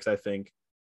Year's Six, I think.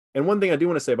 And one thing I do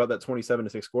want to say about that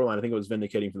 27-6 scoreline, I think it was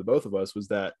vindicating for the both of us, was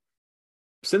that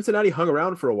Cincinnati hung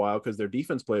around for a while because their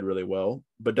defense played really well,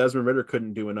 but Desmond Ridder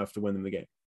couldn't do enough to win them the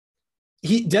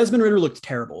game. Desmond Ridder looked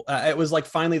terrible. It was like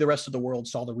finally the rest of the world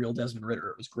saw the real Desmond Ridder.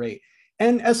 It was great.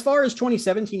 And as far as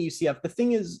 2017 UCF, the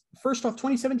thing is, first off,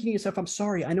 2017 UCF, I'm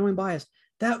sorry, I know I'm biased.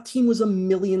 That team was a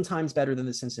million times better than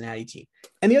the Cincinnati team.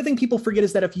 And the other thing people forget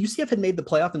is that if UCF had made the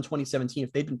playoff in 2017,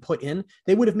 if they'd been put in,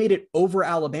 they would have made it over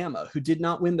Alabama, who did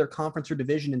not win their conference or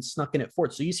division and snuck in at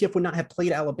fourth. So UCF would not have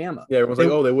played Alabama. Yeah, everyone's like,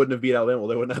 oh, they wouldn't have beat Alabama. Well,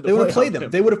 they wouldn't have played them.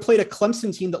 They would have played a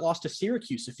Clemson team that lost to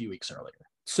Syracuse a few weeks earlier.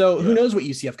 So who knows what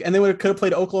UCF, and they could have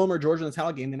played Oklahoma or Georgia in the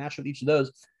title game. They matched with each of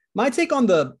those. My take on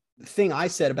the thing I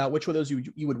said about which one of those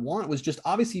you would want was just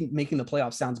obviously making the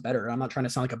playoff sounds better. I'm not trying to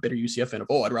sound like a bitter UCF fan of,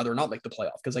 oh, I'd rather not make the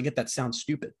playoff, because I get that sounds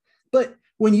stupid. But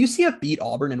when UCF beat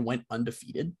Auburn and went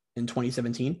undefeated in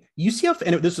 2017, UCF,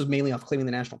 and this was mainly off claiming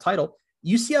the national title,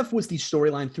 UCF was the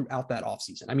storyline throughout that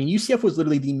offseason. I mean, UCF was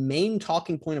literally the main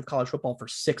talking point of college football for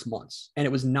 6 months, and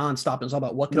it was nonstop. It was all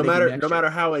about what can no matter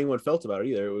how anyone felt about it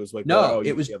either. It was like,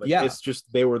 it's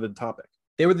just they were the topic.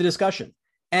 They were the discussion.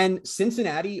 And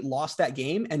Cincinnati lost that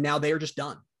game, and now they are just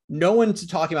done. No one's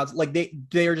talking about, like,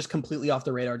 they are just completely off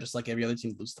the radar, just like every other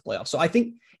team loses the playoffs. So I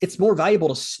think it's more valuable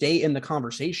to stay in the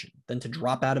conversation than to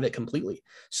drop out of it completely.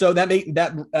 So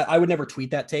I would never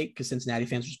tweet that take, because Cincinnati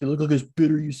fans would just be like, look at this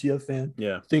bitter UCF fan.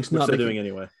 Yeah, thinks which not they're doing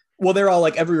anyway. Well, they're all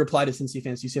like, every reply to Cincy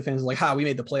fans, UCF fans is like, we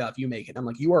made the playoff, you make it. I'm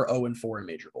like, you are 0-4 in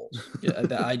major bowls. Yeah,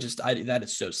 that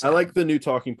is so sad. I like the new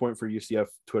talking point for UCF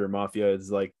Twitter Mafia is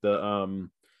like the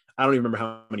I don't even remember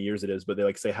how many years it is, but they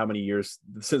like say how many years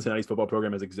the Cincinnati's football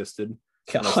program has existed.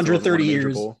 130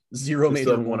 years, zero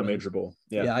major bowl. Won a major bowl.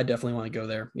 Yeah, I definitely want to go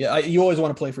there. Yeah, you always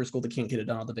want to play for a school that can't get it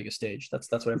done on the biggest stage.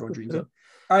 That's what everyone dreams of.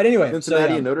 All right, anyway,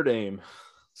 Cincinnati and Notre Dame.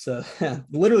 So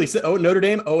literally, Notre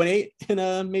Dame 0-8 in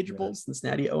a major bowl.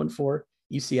 Cincinnati 0-4.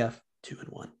 UCF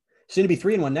 2-1. Soon to be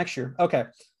 3-1 next year. Okay.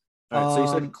 All right. So you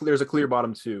said there's a clear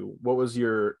bottom two. What was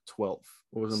your 12th?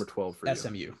 What was number 12 for you?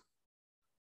 SMU.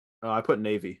 I put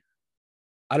Navy.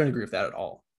 I don't agree with that at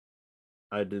all.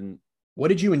 I didn't. What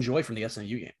did you enjoy from the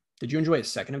SMU game? Did you enjoy a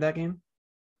second of that game?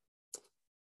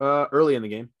 Early in the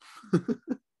game.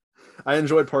 I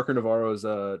enjoyed Parker Navarro's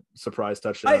surprise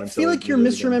touchdown. I feel like you're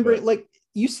misremembering. Like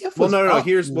UCF was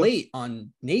here's late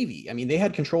on Navy. I mean, they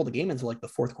had control of the game until like the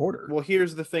fourth quarter. Well,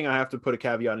 here's the thing I have to put a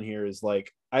caveat in here is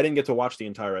like I didn't get to watch the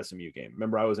entire SMU game.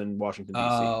 Remember, I was in Washington, D.C.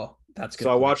 Oh, that's good.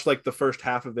 So I watched like the first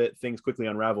half of it. Things quickly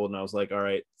unraveled, and I was like, all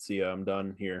right, see ya, I'm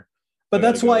done here. But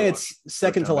that's why it's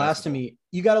second to last to me.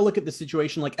 You got to look at the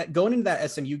situation. Like going into that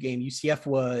SMU game, UCF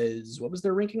what was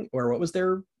their ranking, or what was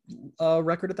their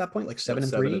record at that point? Like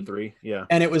 7-3. 7-3, yeah.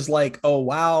 And it was like, oh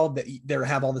wow, they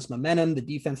have all this momentum. The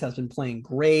defense has been playing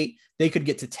great. They could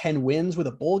get to 10 wins with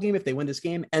a bowl game if they win this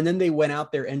game. And then they went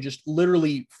out there and just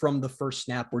literally from the first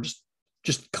snap were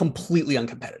just completely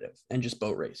uncompetitive and just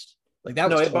boat raced. Like that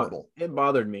was horrible. It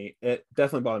bothered me. It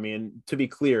definitely bothered me. And to be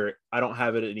clear, I don't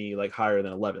have it any like higher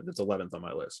than 11th. It's 11th on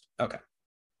my list. Okay.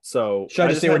 So should I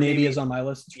just say where Navy is on my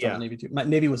list? Yeah. Navy too. My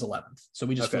Navy was 11th. So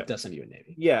we just flipped SMU and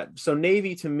Navy. Yeah. So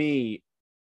Navy to me,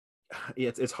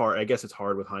 it's hard. I guess it's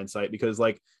hard with hindsight because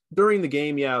like during the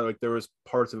game, like there was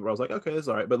parts of it where I was like, okay, this is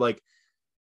all right. But like,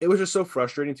 it was just so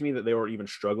frustrating to me that they were even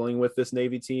struggling with this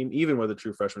Navy team, even with a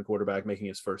true freshman quarterback making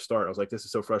his first start. I was like, this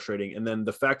is so frustrating. And then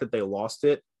the fact that they lost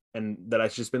it and that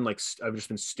I've just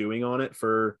been stewing on it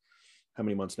for how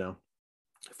many months now?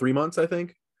 3 months, I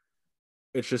think.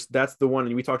 It's just, that's the one.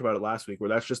 And we talked about it last week where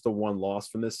that's just the one loss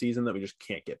from this season that we just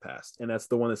can't get past. And that's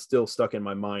the one that's still stuck in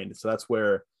my mind. So that's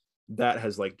where that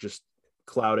has like just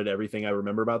clouded everything I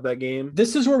remember about that game.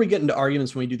 This is where we get into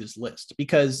arguments when we do this list,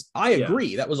 because I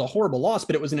agree that was a horrible loss,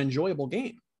 but it was an enjoyable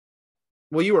game.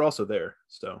 Well, you were also there.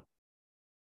 So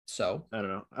I don't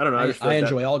know. I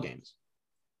enjoy all games.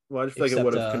 Well, I just feel like it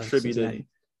would have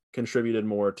contributed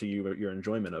more to your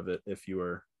enjoyment of it if you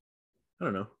were, I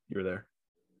don't know, you were there.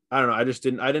 I don't know.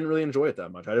 I didn't really enjoy it that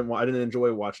much. I didn't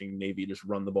enjoy watching Navy just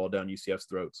run the ball down UCF's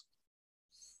throats.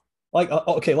 Like,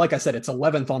 okay, like I said, it's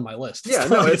 11th on my list. Yeah,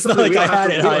 no, it's not like I had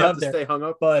it high up there. Stay hung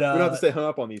up, but we don't have to stay hung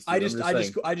up on these. I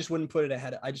just wouldn't put it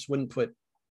ahead. I just wouldn't put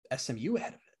SMU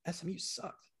ahead of it. SMU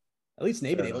sucked. At least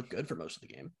Navy, they looked good for most of the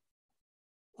game.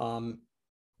 Number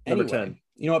anyway, 10.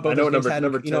 You know what both those games had?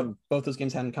 You know what both those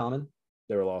games had in common?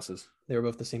 They were losses. They were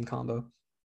both the same combo.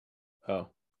 Oh.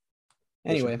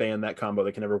 Anyway, ban that combo.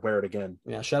 They can never wear it again.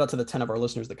 Yeah, shout out to the 10 of our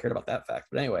listeners that cared about that fact.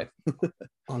 But anyway,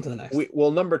 on to the next.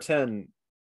 Number 10.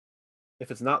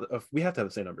 If we have to have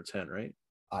the same number 10, right?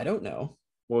 I don't know.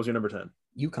 What was your number 10?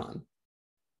 UConn.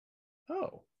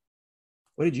 Oh.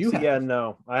 What did you have? Yeah,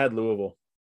 no. I had Louisville.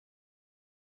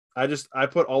 I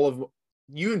put all of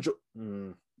you enjoy.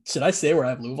 Should I say where I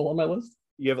have Louisville on my list?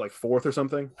 You have like 4th or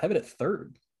something? I have it at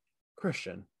 3rd.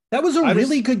 Christian. That was a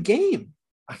really good game.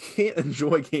 I can't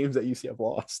enjoy games that UCF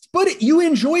lost. But you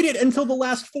enjoyed it until the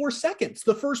last 4 seconds.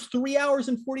 The first 3 hours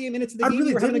and 48 minutes of the game,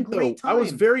 you were having a great time. I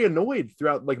was very annoyed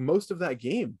throughout like most of that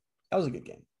game. That was a good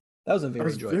game. That was a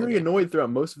very enjoyable game. Annoyed throughout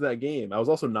most of that game. I was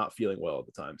also not feeling well at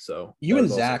the time. So you and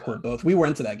Zach were both. We were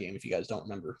into that game. If you guys don't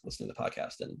remember listening to the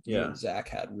podcast, and you and Zach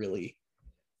had really.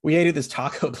 We ate at this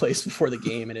taco place before the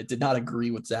game, and it did not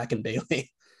agree with Zach and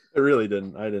Bailey. It really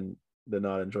didn't. I did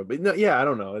not enjoy it. But no, I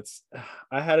don't know.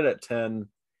 I had it at 10.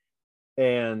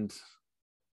 And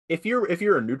if you're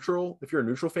a neutral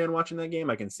fan watching that game,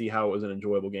 I can see how it was an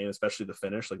enjoyable game, especially the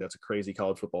finish. Like that's a crazy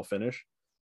college football finish.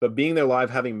 But being there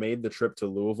live, having made the trip to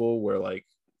Louisville, where like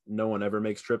no one ever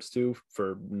makes trips to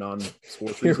for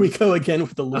non-sports Here we go again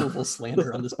with the Louisville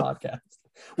slander on this podcast.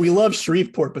 We love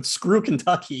Shreveport, but screw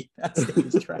Kentucky. That state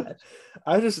is trash.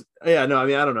 I don't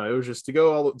know. It was just to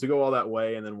go all that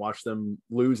way and then watch them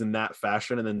lose in that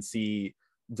fashion and then see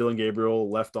Dylan Gabriel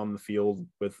left on the field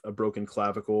with a broken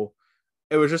clavicle.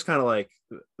 It was just kind of like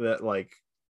that, like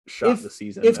shot the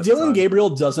season. If Dylan Gabriel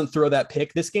doesn't throw that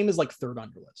pick, this game is like 3rd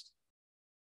on your list.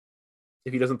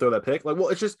 If he doesn't throw that pick, like, well,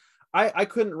 it's just, I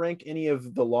couldn't rank any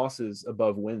of the losses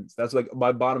above wins. That's like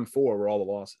my bottom 4 were all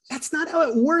the losses. That's not how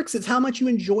it works. It's how much you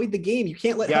enjoyed the game. You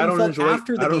can't let how you felt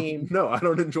after the game. No, I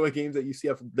don't enjoy games that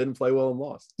UCF didn't play well and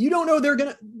lost. You don't know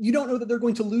that they're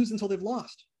going to lose until they've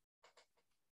lost.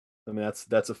 I mean,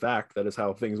 that's a fact. That is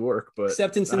how things work. But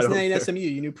except in Cincinnati and SMU,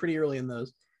 you knew pretty early in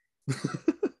those.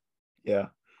 Yeah,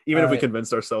 even if we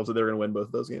convinced ourselves that they were going to win both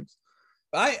of those games.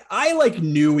 I like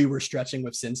knew we were stretching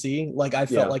with Cincy. Like I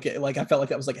felt like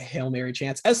that was like a Hail Mary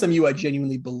chance. SMU, I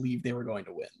genuinely believed they were going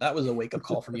to win. That was a wake up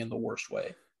call for me in the worst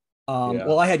way.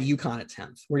 Well, I had UConn at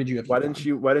 10th. Where did you have? Why didn't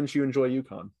you enjoy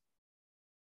UConn?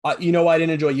 You know why I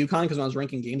didn't enjoy UConn? Because when I was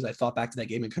ranking games, I thought back to that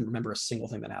game and couldn't remember a single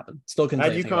thing that happened. Still couldn't.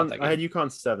 I had UConn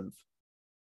 7th.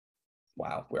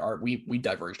 Wow, we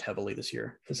diverged heavily this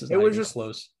year. This is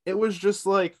close. It was just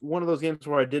like one of those games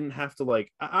where I didn't have to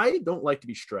like. I don't like to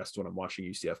be stressed when I'm watching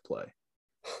UCF play,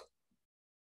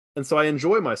 and so I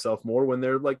enjoy myself more when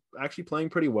they're like actually playing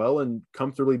pretty well and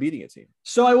comfortably beating a team.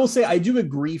 So I will say I do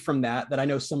agree from that I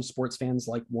know some sports fans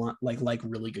want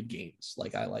really good games.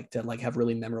 Like I like to have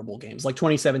really memorable games, like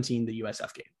 2017 the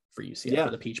USF game for UCF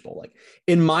for the Peach Bowl. Like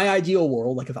in my ideal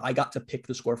world, like if I got to pick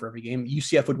the score for every game,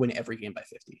 UCF would win every game by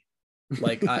 50.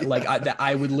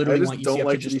 I would literally want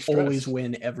UCF to just always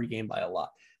win every game by a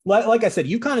lot. Like I said,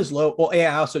 UConn is low. Well, I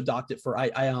also docked it for I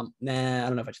don't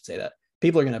know if I should say that.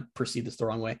 People are going to perceive this the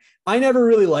wrong way. I never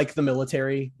really like the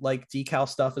military decal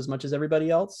stuff as much as everybody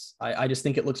else. I just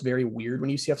think it looks very weird when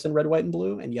UCF's in red, white, and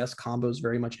blue. And yes, combos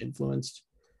very much influenced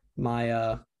my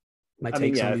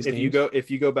takes on these games. If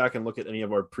you go back and look at any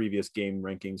of our previous game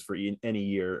rankings for any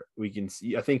year, we can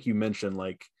see. I think you mentioned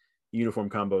uniform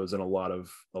combos and a lot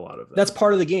of them. That's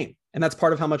part of the game, and that's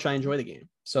part of how much I enjoy the game.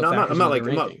 So no, I'm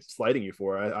not slighting you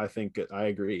for it. I think I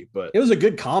agree, but it was a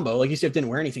good combo. Like UCF didn't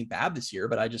wear anything bad this year,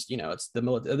 but I just, it's the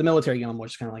military game. I'm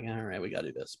just kind of like, all right, we got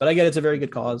to do this. But I get it's a very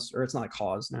good cause, or it's not a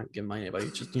cause, not giving money anybody.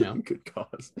 It's just, good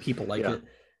cause. People like it.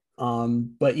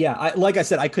 But yeah, like I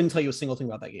said, I couldn't tell you a single thing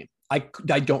about that game. I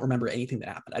don't remember anything that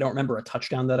happened. I don't remember a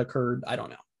touchdown that occurred. I don't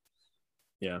know.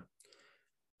 Yeah.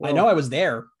 Well, I know I was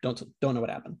there. Don't know what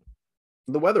happened.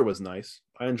 The weather was nice.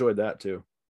 I enjoyed that too.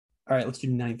 All right, let's do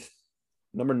 9th.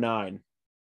 Number 9.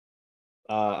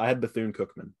 I had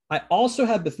Bethune-Cookman. I also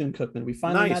had Bethune-Cookman. We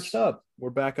finally matched up.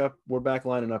 We're back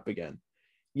lining up again.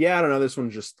 Yeah, I don't know. This one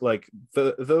just like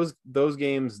those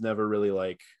games never really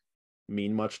like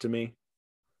mean much to me.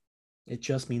 It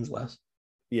just means less.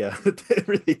 Yeah, it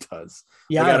really does.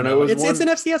 Yeah, like, I don't know. It's an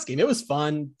FCS game. It was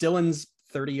fun. Dylan's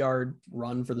 30-yard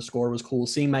run for the score was cool.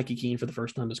 Seeing Mikey Keene for the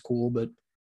first time is cool, but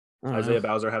Isaiah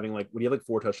Bowser having would he have like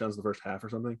 4 touchdowns in the first half or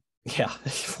something? Yeah,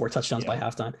 4 touchdowns by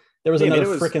halftime. There was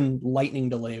another freaking lightning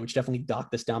delay, which definitely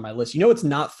docked this down my list. It's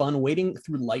not fun waiting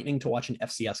through lightning to watch an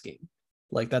FCS game.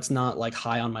 Like that's not like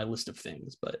high on my list of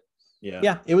things, but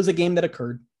yeah, it was a game that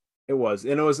occurred. It was,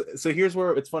 and it was. So here's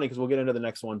where it's funny because we'll get into the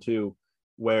next one too,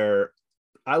 where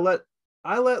I let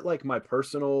like my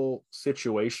personal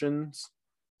situations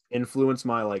influence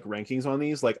my like rankings on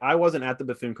these. Like I wasn't at the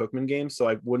Bethune-Cookman game, so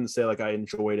I wouldn't say like I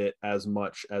enjoyed it as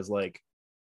much as like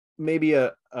maybe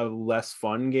a less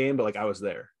fun game, but like I was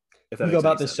there. If that you go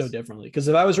about this so differently, because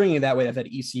if I was ranking it that way, I've had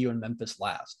ECU and Memphis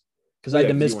last, because I had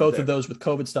to miss both of those with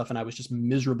COVID stuff, and I was just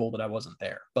miserable that I wasn't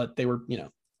there. But they were,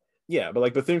 Yeah, but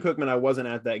like Bethune-Cookman, I wasn't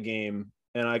at that game.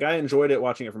 And like I enjoyed it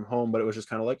watching it from home, but it was just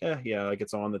kind of like, like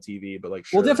it's on the TV, but like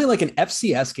sure. Well, definitely like an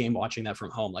FCS game watching that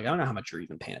from home. Like I don't know how much you're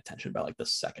even paying attention about like the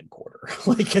second quarter.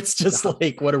 Like it's just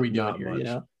like, what are we doing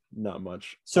here? Not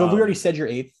much. So have we already said your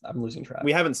 8th? I'm losing track.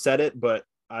 We haven't said it, but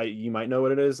you might know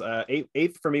what it is.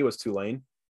 8th for me was Tulane.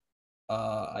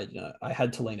 I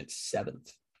had Tulane at 7th.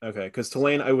 Okay, because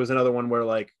Tulane, it was another one where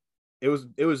like it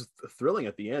was thrilling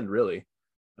at the end, really.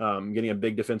 Getting a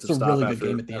big defensive stop really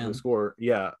after the score.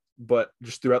 Yeah. But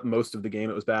just throughout most of the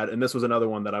game, it was bad. And this was another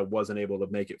one that I wasn't able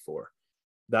to make it for.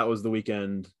 That was the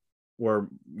weekend where,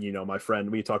 my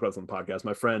friend, we talked about this on the podcast,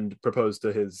 my friend proposed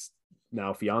to his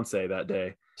now fiance that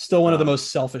day. Still one of the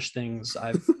most selfish things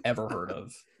I've ever heard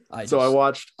of. I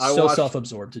watched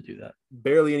self-absorbed to do that.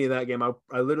 Barely any of that game.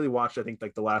 I literally watched, I think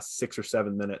like the last 6 or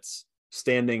 7 minutes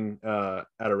standing at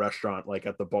a restaurant, like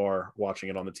at the bar, watching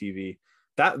it on the TV.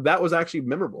 That was actually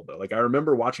memorable though. Like I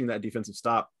remember watching that defensive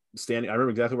stop standing. I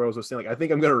remember exactly where I was standing. Like I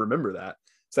think I'm going to remember that.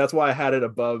 So that's why I had it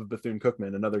above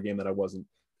Bethune-Cookman, another game that I wasn't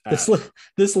at.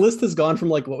 This list has gone from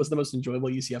like what was the most enjoyable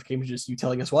UCF game to just you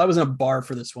telling us, well, I was in a bar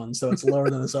for this one, so it's lower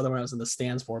than this other one I was in the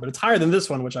stands for, but it's higher than this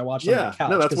one, which I watched on the couch.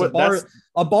 No, that's what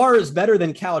a bar is better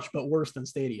than couch, but worse than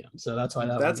stadium. So that's why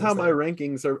that's how my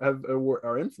rankings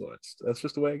are influenced. That's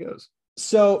just the way it goes.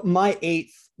 So my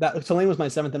 8th, that Tulane was my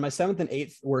 7th, and my 7th and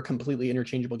 8th were completely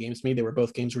interchangeable games to me. They were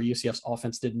both games where UCF's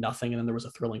offense did nothing, and then there was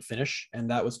a thrilling finish, and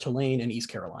that was Tulane and East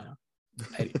Carolina.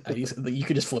 You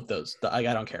could just flip those. I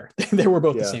don't care. They were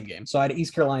both the same game. So I had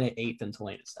East Carolina 8th and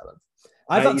Tulane at 7th.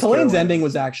 I thought Tulane's ending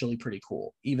was actually pretty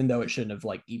cool, even though it shouldn't have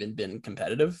like even been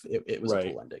competitive. It was a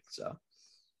cool ending. So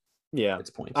yeah, it's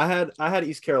points. I had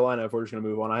East Carolina. If we're just gonna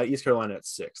move on, I had East Carolina at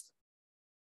 6th.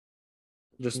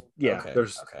 Just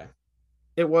okay.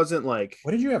 It wasn't like.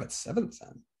 What did you have at 7th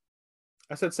then?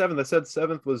 I said 7th. I said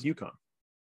 7th was UConn.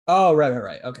 Oh,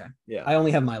 right. Okay. Yeah. I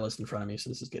only have my list in front of me, so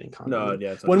this is getting convoluted. No,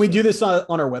 yeah. When we do this on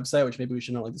our website, which maybe we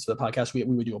should know like this for the podcast, we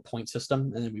would do a point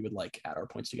system, and then we would like add our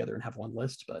points together and have one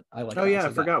list. But I like. Oh yeah, I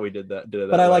forgot we did that.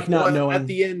 But I like not knowing. At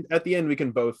the end, we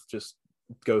can both just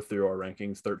go through our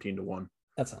rankings 13-1.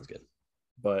 That sounds good.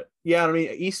 But yeah, I mean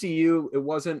ECU, it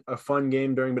wasn't a fun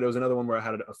game but it was another one where I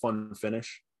had a fun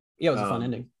finish. Yeah, it was a fun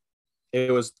ending.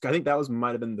 It was. I think that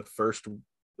might have been the first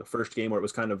game where it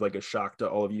was kind of like a shock to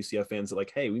all of UCF fans that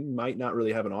like, hey, we might not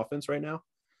really have an offense right now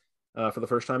for the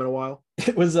first time in a while.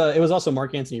 It was also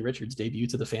Mark Anthony Richards' debut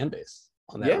to the fan base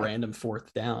on that random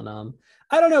 4th down.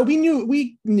 I don't know. We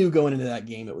knew going into that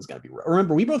game it was going to be.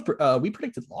 Remember, we both we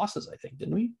predicted losses. I think,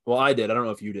 didn't we? Well, I did. I don't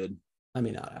know if you did. I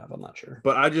may not have. I'm not sure.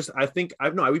 But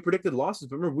we predicted losses.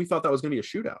 But remember, we thought that was going to be a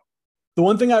shootout. The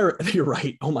one thing you're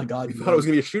right. Oh my God. We thought it was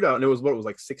going to be a shootout, and it was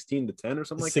like 16-10 or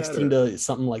something like 16 that. 16 to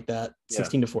something like that.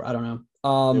 16-4. I don't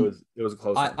know. It was a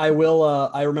close one. I will.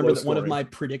 I remember that one of my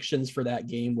predictions for that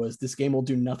game was this game will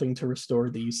do nothing to restore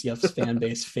the UCF's fan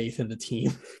base faith in the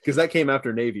team. Because that came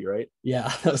after Navy, right?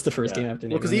 Yeah, that was the first game after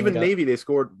Navy. Well, because even Navy, they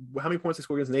scored. How many points they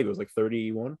scored against Navy? It was like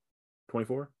 31,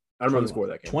 24. I don't remember the score of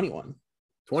that game. 21.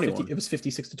 It was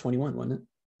 56-21, wasn't it?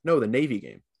 No, the Navy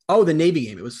game. Oh, the Navy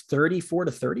game. It was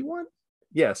 34-31.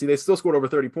 Yeah, see, they still scored over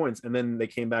 30 points, and then they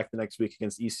came back the next week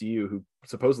against ECU, who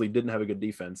supposedly didn't have a good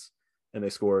defense, and they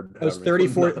scored. It was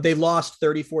 34. They lost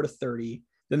 34-30.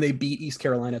 Then they beat East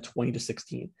Carolina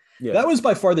 20-16. Yeah, that was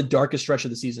by far the darkest stretch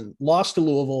of the season. Lost to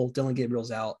Louisville, Dylan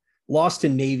Gabriel's out. Lost to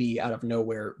Navy out of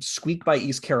nowhere. Squeaked by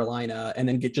East Carolina, and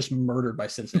then get just murdered by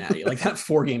Cincinnati. Like that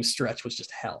 4-game stretch was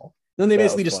just hell. Then they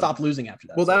basically just stopped losing after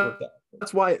that. Well,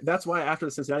 that's why after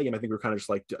the Cincinnati game, I think we're kind of just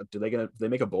like, do they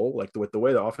make a bowl? Like with the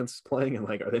way the offense is playing, and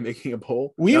like, are they making a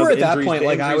bowl? We were at that point,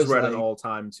 like I was at an all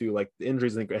time too. Like the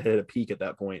injuries, I think hit a peak at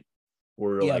that point.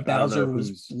 Yeah, like, Bowser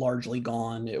was largely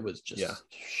gone. It was just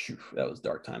that was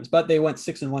dark times. But they went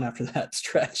 6-1 after that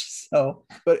stretch. So,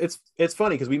 but it's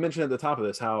funny because we mentioned at the top of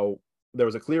this how there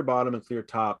was a clear bottom and clear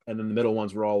top, and then the middle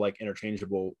ones were all like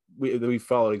interchangeable. We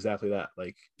followed exactly that.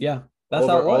 Like that's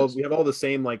how it was. We have all the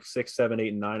same like 6, 7, 8,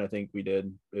 and 9. I think we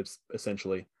did. It's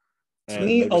essentially. To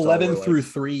me, 11 through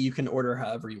 3, you can order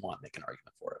however you want. Make an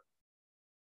argument for it.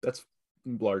 That's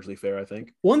largely fair, I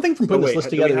think. One thing from putting this list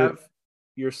together. Do we have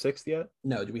your 6th yet?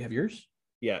 No. Do we have yours?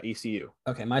 Yeah, ECU.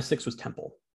 Okay, my 6 was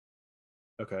Temple.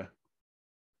 Okay.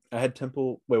 I had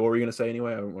Temple. Wait, what were you gonna say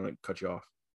anyway? I don't want to cut you off.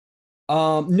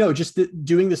 No, just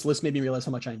doing this list made me realize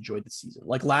how much I enjoyed the season.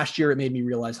 Like last year, it made me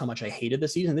realize how much I hated the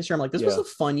season. This year, I'm like, this was a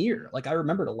fun year. Like I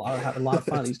remembered having a lot of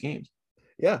fun at these games.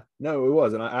 Yeah, no, it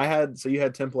was. And I had, so you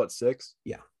had Temple at 6.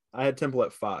 Yeah. I had Temple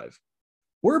at 5.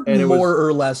 We're more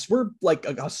or less, we're like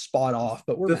a spot off,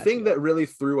 but we're the thing that really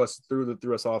threw us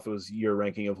off was your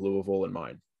ranking of Louisville and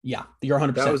mine. Yeah, you're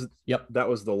 100%. That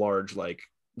was the large like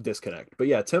disconnect. But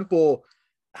yeah, Temple.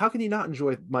 How can you not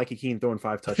enjoy Mikey Keene throwing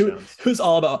 5 touchdowns? Who's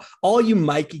all about all you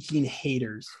Mikey Keene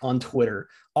haters on Twitter,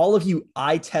 all of you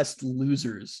eye test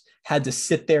losers had to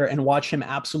sit there and watch him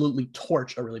absolutely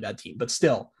torch a really bad team, but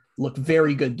still look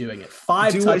very good doing it.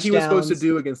 5 touchdowns. What he was supposed to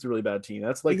do against a really bad team.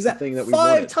 That's like the thing that we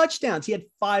wanted. 5 touchdowns. He had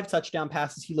 5 touchdown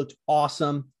passes. He looked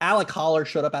awesome. Alec Holler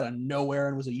showed up out of nowhere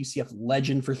and was a UCF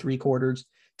legend for 3 quarters.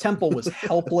 Temple was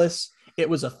helpless. It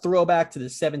was a throwback to the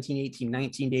 17, 18,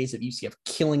 19 days of UCF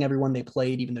killing everyone they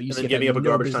played, even though UCF giving up a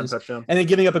garbage time touchdown. And then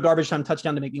giving up a garbage time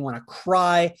touchdown to make me want to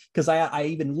cry because I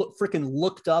even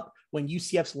looked up when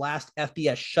UCF's last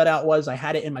FBS shutout was. I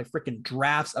had it in my freaking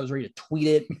drafts. I was ready to tweet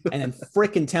it. And then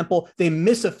freaking Temple, they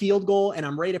miss a field goal, and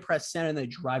I'm ready to press center, and they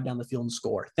drive down the field and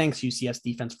score. Thanks, UCF's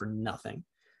defense, for nothing.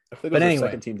 I think it was their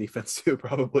second team defense too,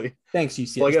 probably. Thanks,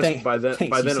 UCF. Well, I guess by then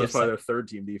it was probably their third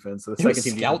team defense. So the second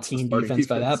team scout team defense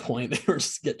by that point. They were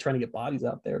just trying to get bodies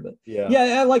out there. But yeah,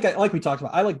 I like we talked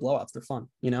about. I like blowouts. They're fun.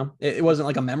 You know, it wasn't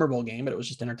like a memorable game, but it was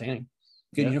just entertaining.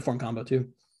 Good uniform combo too.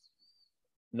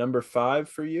 Number 5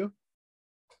 for you?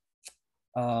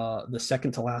 The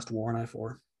second to last War on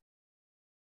I-4.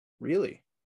 Really?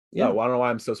 Yeah. Oh, well, I don't know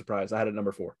why I'm so surprised. I had it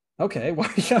number 4. Okay, well,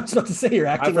 I was about to say you're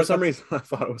acting. For some reason, I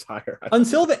thought it was higher.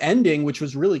 Until the ending, which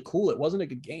was really cool. It wasn't a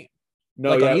good game. No,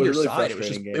 like on either it was really side,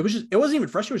 it wasn't even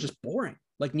frustrating. It was just boring.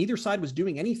 Like neither side was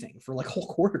doing anything for like whole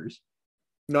quarters.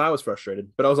 No, I was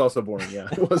frustrated, but I was also boring. Yeah,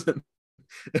 it wasn't.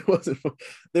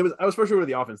 I was frustrated with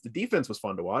the offense. The defense was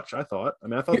fun to watch. I thought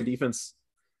the defense.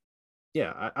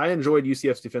 Yeah, I enjoyed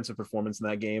UCF's defensive performance in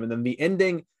that game, and then the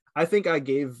ending. I think I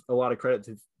gave a lot of credit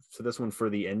to this one for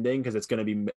the ending because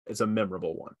it's a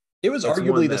memorable one. It was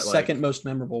arguably the second most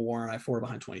memorable War on I-4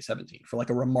 behind 2017 for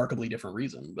like a remarkably different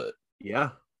reason. But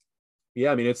yeah.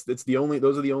 I mean, those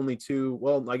are the only 2.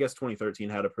 Well, I guess 2013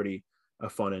 had a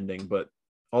fun ending, but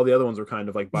all the other ones were kind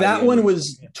of like that one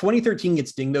was 2013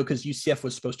 gets dinged though because UCF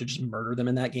was supposed to just murder them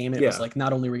in that game. It was like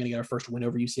not only are we going to get our first win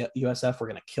over USF, we're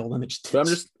going to kill them. But I'm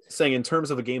just saying, in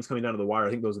terms of the games coming down to the wire, I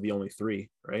think those are the only 3,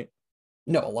 right?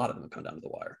 No, a lot of them have come down to the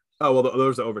wire. Oh well, there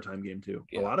was the overtime game too.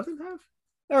 Yeah. A lot of them have.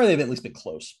 Or they've at least been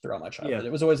close throughout my childhood.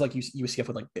 It was always like UCF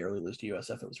would like barely lose to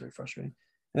USF. It was very frustrating.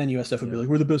 And then USF would be like,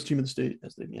 "We're the best team in the state,"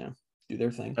 as they do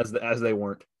their thing. As they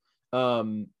weren't. I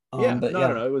don't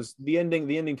know. It was the ending.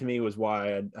 The ending to me was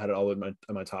why I had it all in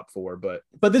my top 4. But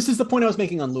this is the point I was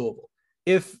making on Louisville.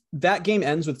 If that game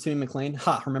ends with Timmy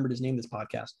McClain, remembered his name this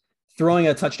podcast, throwing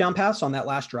a touchdown pass on that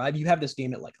last drive, you have this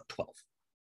game at like a 12.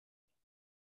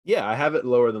 Yeah, I have it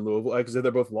lower than Louisville because if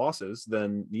they're both losses,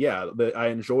 then I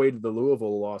enjoyed the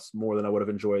Louisville loss more than I would have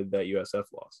enjoyed that USF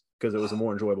loss because it was a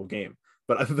more enjoyable game.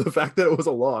 But the fact that it was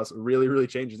a loss really, really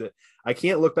changes it. I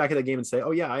can't look back at that game and say,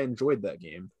 oh yeah, I enjoyed that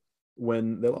game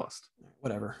when they lost.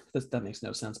 Whatever. That makes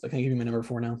no sense. But can I give you my number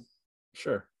 4 now?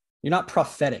 Sure. You're not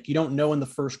prophetic. You don't know in the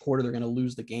first quarter they're going to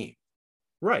lose the game.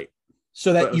 Right.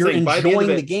 So that you're enjoying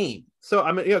the game. So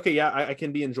I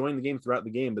can be enjoying the game throughout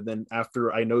the game, but then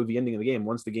after I know the ending of the game,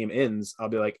 once the game ends, I'll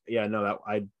be like,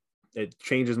 it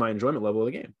changes my enjoyment level of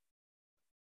the game.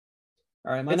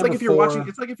 All right, my It's number like if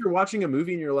you're watching a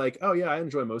movie and you're like, oh yeah, I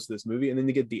enjoy most of this movie, and then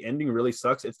you get the ending really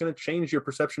sucks. It's going to change your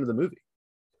perception of the movie.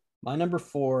 My number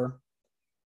 4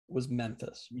 was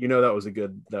Memphis. You know, that was a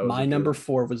good. My number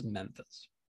 4 was Memphis.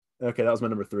 Okay, that was my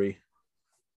number 3.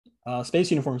 Space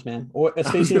uniforms, man. Or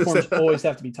space uniforms always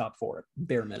have to be top 4,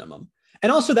 bare minimum.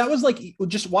 And also, that was like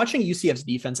just watching UCF's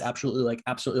defense absolutely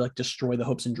destroy the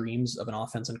hopes and dreams of an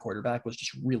offense and quarterback was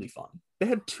just really fun. They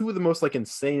had 2 of the most like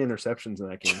insane interceptions in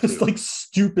that game. Just too. like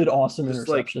stupid, awesome just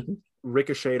interceptions. Like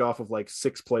ricocheted off of like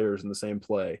 6 players in the same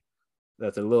play.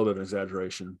 That's a little bit of an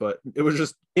exaggeration, but it was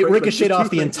just ricocheted off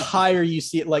the entire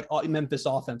Memphis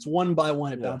offense. One by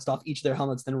one, it bounced off each of their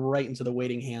helmets, then right into the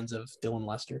waiting hands of Dylan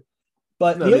Lester.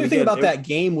 But the other thing about that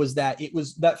game was that it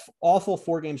was that awful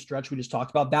 4-game stretch we just talked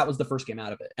about. That was the first game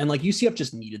out of it. And like UCF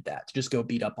just needed that to just go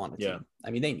beat up on the team. I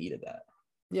mean, they needed that.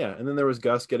 Yeah. And then there was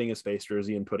Gus getting his space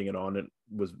jersey and putting it on. It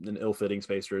was an ill-fitting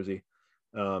space jersey.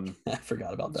 I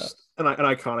forgot about that. An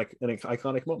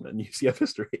iconic moment in UCF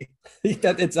history.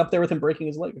 It's up there with him breaking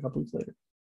his leg a couple weeks later.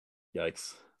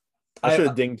 Yikes. I should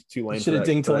have dinged Tulane. Should have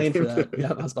dinged Tulane for that.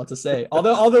 Yeah, I was about to say.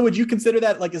 Although, would you consider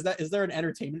that like is there an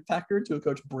entertainment factor to a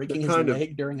coach breaking his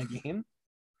leg during a game?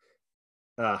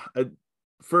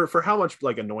 For how much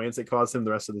like annoyance it caused him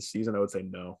the rest of the season, I would say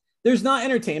no. There's not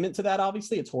entertainment to that.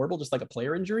 Obviously, it's horrible, just like a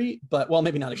player injury. But well,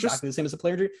 maybe not exactly the same as a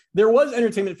player injury. There was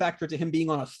entertainment factor to him being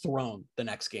on a throne the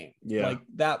next game. Yeah, like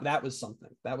that was something.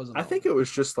 That was. I think it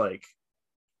was just like.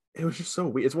 It was just so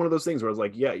weird. It's one of those things where I was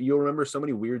like, yeah, you'll remember so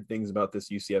many weird things about this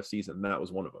UCF season. And that was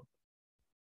one of them.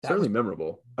 Certainly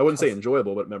memorable. I wouldn't say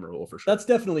enjoyable, but memorable for sure. That's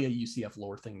definitely a UCF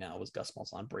lore thing now, was Gus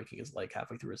Malzahn breaking his leg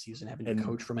halfway through a season, having to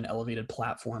coach from an elevated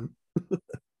platform.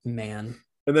 Man.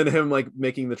 And then him like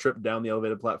making the trip down the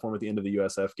elevated platform at the end of the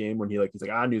USF game when he's like,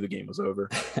 I knew the game was over.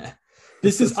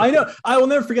 I know. I will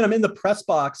never forget. I'm in the press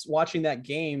box watching that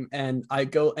game, and I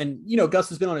go, and Gus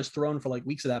has been on his throne for like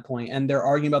weeks at that point, and they're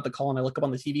arguing about the call, and I look up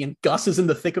on the TV, and Gus is in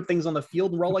the thick of things on the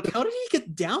field, and we're all like, how did he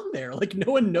get down there? Like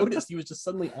no one noticed he was just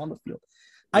suddenly on the field.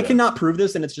 Yeah. I cannot prove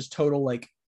this, and it's just total like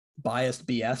biased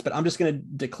BS, but I'm just going to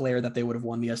declare that they would have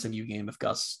won the SMU game if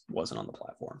Gus wasn't on the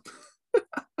platform.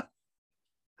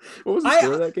 What was the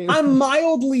score of that game? I'm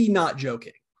mildly not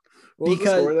joking. What was the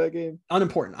score of that game?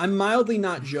 Unimportant. I'm mildly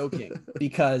not joking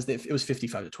because it was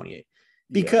 55-28.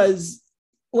 Because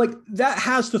like that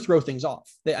has to throw things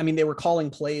off. They were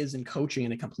calling plays and coaching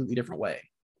in a completely different way.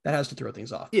 That has to throw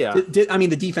things off. Yeah.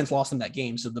 The defense lost them that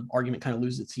game, so the argument kind of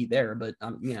loses its heat there. But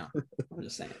I'm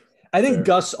just saying. I think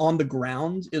Gus on the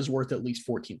ground is worth at least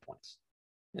 14 points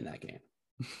in that game.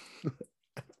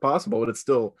 Possible, but it's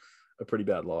still a pretty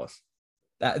bad loss.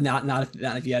 Not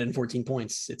if you add in 14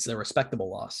 points, it's a respectable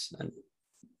loss. And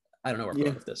I don't know where I'm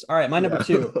going with this. All right, my number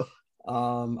 2.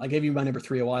 I gave you my number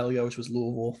 3 a while ago, which was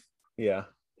Louisville. Yeah.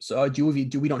 So we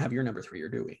don't have your number 3, or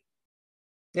do we?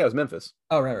 Yeah, it was Memphis.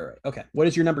 Oh, right. Okay. What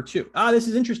is your number 2? This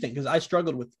is interesting because I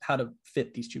struggled with how to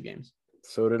fit these 2 games.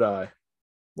 So did I.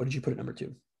 What did you put at number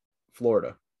 2?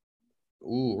 Florida.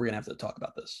 Ooh, we're gonna have to talk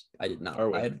about this. I did not. Are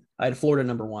we? I had Florida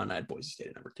number 1. I had Boise State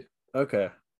at number 2. Okay.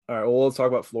 All right. Well, let's talk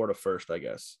about Florida first, I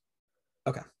guess.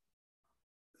 Okay.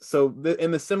 So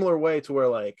in the similar way to where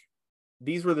like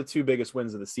these were the 2 biggest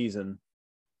wins of the season,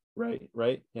 right?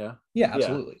 Yeah. Yeah,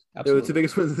 absolutely. They were the 2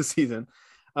 biggest wins of the season.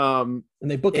 And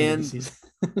they bookended the season.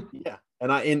 Yeah.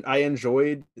 And I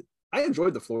enjoyed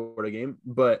the Florida game,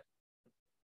 but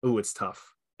it's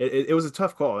tough. It was a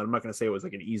tough call. And I'm not going to say it was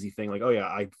like an easy thing. Like, oh yeah,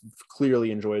 I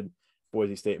clearly enjoyed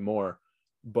Boise State more,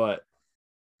 but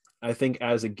I think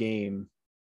as a game,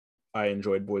 I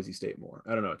enjoyed Boise State more.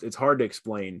 I don't know. It's hard to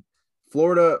explain.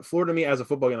 Florida to me as a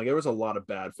football game, like there was a lot of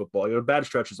bad football. There were bad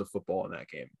stretches of football in that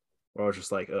game where I was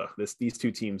just like, these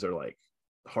 2 teams are like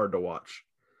hard to watch.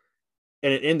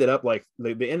 And it ended up like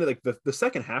they ended like the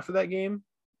second half of that game,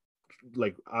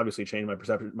 like obviously changed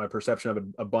my perception of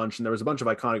a bunch. And there was a bunch of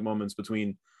iconic moments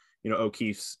between,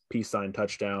 O'Keefe's peace sign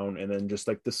touchdown and then just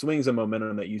like the swings and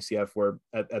momentum that UCF were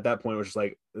at that point was just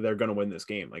like they're going to win this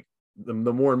game. Like the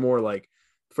more and more like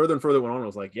further and further went on, I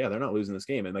was like, yeah, they're not losing this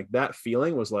game. And like that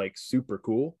feeling was like super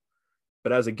cool.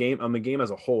 But as a game, on the game as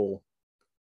a whole,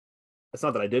 it's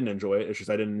not that I didn't enjoy it. It's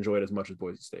just I didn't enjoy it as much as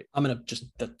Boise State.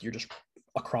 You're just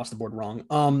across the board wrong.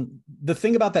 The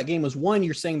thing about that game was, one,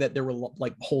 you're saying that there were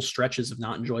like whole stretches of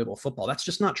not enjoyable football. That's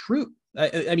just not true.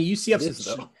 I mean,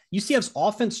 UCF's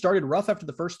offense started rough after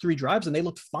the first 3 drives, and they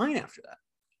looked fine after that.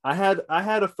 I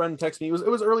had a friend text me. It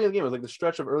was early in the game. It was like the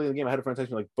stretch of early in the game. I had a friend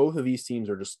text me like both of these teams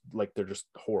are just like they're just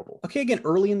horrible. Okay, again,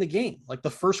 early in the game, like the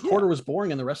first quarter was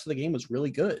boring, and the rest of the game was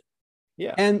really good.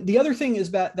 Yeah. And the other thing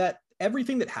is that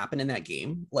everything that happened in that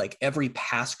game, like every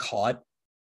pass caught,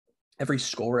 every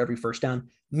score, every first down,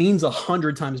 means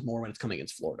 100 times more when it's coming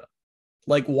against Florida.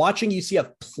 Like watching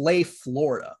UCF play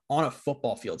Florida on a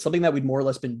football field, something that we'd more or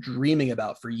less been dreaming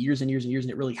about for years and years and years,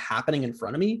 and it really happening in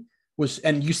front of me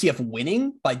and UCF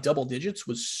winning by double digits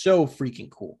was so freaking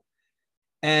cool.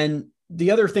 And the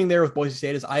other thing there with Boise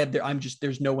State is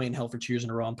there's no way in hell for 2 years in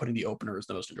a row I'm putting the opener as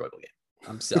the most enjoyable game.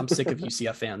 I'm sick of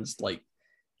UCF fans. Like,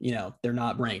 they're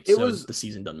not ranked. The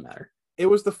season doesn't matter. It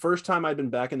was the first time I'd been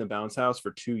back in the bounce house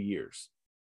for 2 years.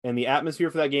 And the atmosphere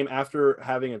for that game, after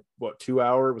having a 2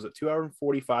 hour, was it 2 hour and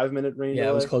 45 minute rain delay?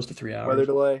 It was close to 3 hours. Weather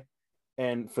delay.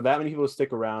 And for that many people to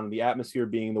stick around, the atmosphere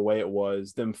being the way it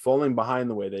was, them falling behind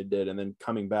the way they did, and then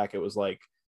coming back, it was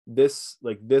this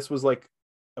was what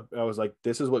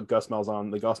Gus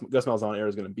Malzahn era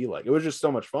is going to be like. It was just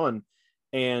so much fun.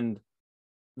 And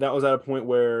that was at a point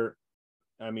where,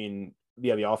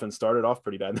 the offense started off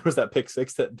pretty bad. There was that pick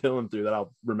six that Dylan threw that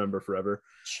I'll remember forever.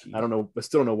 Jeez. I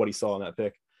still don't know what he saw in that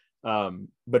pick.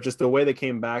 But just the way they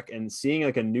came back and seeing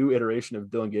like a new iteration of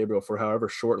Dylan Gabriel for however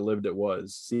short-lived it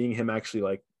was, seeing him actually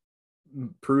like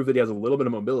prove that he has a little bit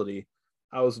of mobility.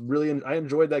 I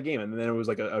enjoyed that game. And then it was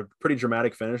like a pretty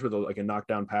dramatic finish with a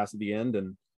knockdown pass at the end.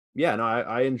 And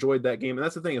I enjoyed that game. And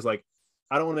that's the thing is like,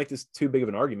 I don't want to make this too big of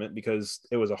an argument because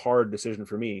it was a hard decision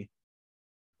for me,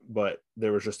 but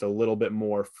there was just a little bit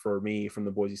more for me from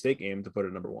the Boise State game to put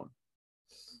it number one.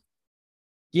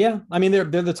 Yeah. I mean, they're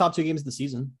the top 2 games of the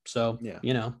season. So,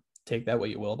 take that way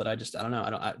you will, but I don't know.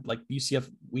 I like UCF.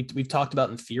 We've talked about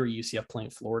in theory, UCF playing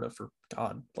Florida for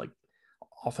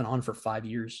off and on for 5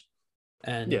 years,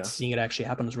 and seeing it actually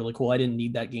happen was really cool. I didn't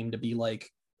need that game to be like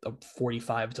a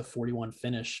 45-41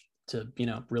 finish to,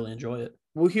 really enjoy it.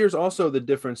 Well, here's also the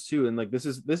difference too. And like, this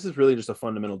is really just a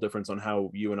fundamental difference on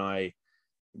how you and I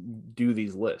do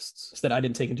these lists. It's that I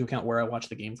didn't take into account where I watched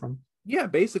the game from. Yeah,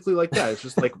 basically like that. It's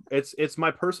just like, it's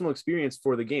my personal experience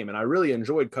for the game. And I really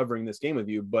enjoyed covering this game with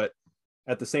you, but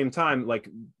at the same time, like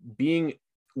being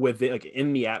with it, like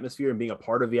in the atmosphere and being a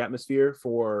part of the atmosphere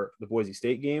for the Boise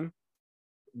State game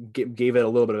gave it a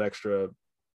little bit of extra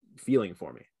feeling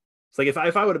for me. It's like,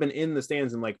 if I would have been in the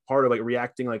stands and like part of like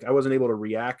reacting, like I wasn't able to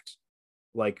react,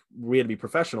 like we had to be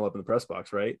professional up in the press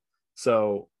box. Right.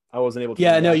 So I wasn't able to.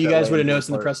 Yeah, no, you guys would have noticed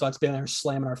in the press box being there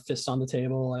slamming our fists on the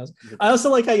table. I also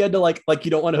like how you had to like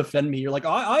you don't want to offend me. You're like,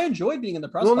 I enjoyed being in the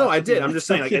press box. Well, no, I did. I'm just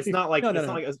saying, like, it's not like,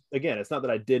 it's not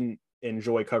that I didn't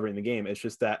enjoy covering the game. It's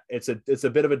just that it's a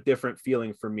bit of a different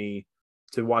feeling for me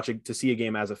to see a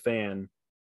game as a fan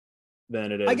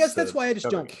than it is. I guess that's why I just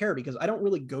don't care, because I don't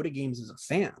really go to games as a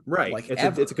fan. Right. Like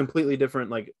it's a completely different,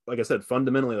 like I said,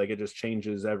 fundamentally, like it just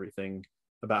changes everything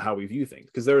about how we view things.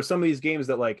 Because there are some of these games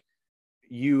that like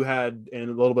you had in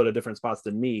a little bit of different spots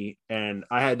than me, and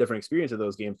I had a different experience of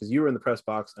those games because you were in the press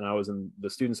box and I was in the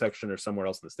student section or somewhere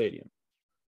else in the stadium.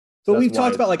 So but we've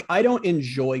talked about, like, I don't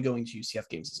enjoy going to UCF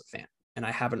games as a fan, and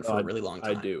I haven't for a really long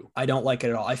time. I do. I don't like it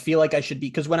at all. I feel like I should be,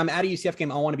 because when I'm at a UCF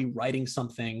game, I want to be writing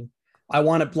something. I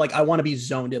want to be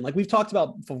zoned in. Like we've talked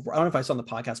about, I don't know if I saw on the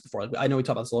podcast before. Like, I know we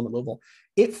talked about this a little bit at Louisville.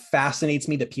 It fascinates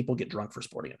me that people get drunk for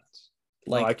sporting events.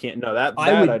 Like, I can't. No, that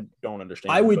I don't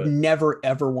understand. I would never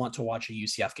ever want to watch a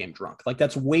UCF game drunk. Like,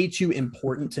 that's way too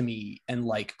important to me and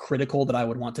like critical that I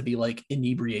would want to be like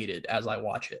inebriated as I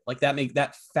watch it. Like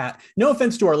that fat. No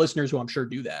offense to our listeners who I'm sure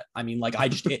do that. I mean, like I'm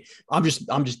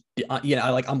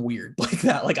weird like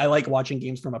that. Like I like watching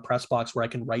games from a press box where I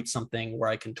can write something, where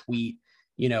I can tweet,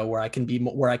 where I can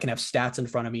have stats in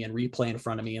front of me and replay in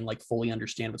front of me and like fully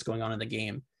understand what's going on in the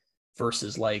game.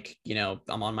 Versus like,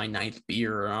 I'm on my 9th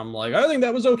beer and I'm like, I think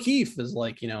that was O'Keefe, is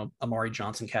like, Amari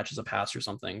Johnson catches a pass or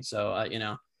something. So,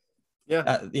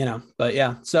 but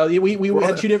yeah. So we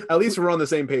had two different, at least we're on the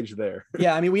same page there.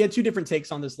 Yeah. I mean, we had 2 different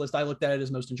takes on this list. I looked at it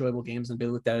as most enjoyable games and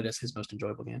Billy looked at it as his most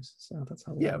enjoyable games. So that's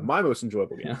how. My most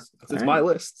enjoyable games. Yeah. It's my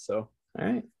list. So all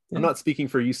right. Yeah. I'm not speaking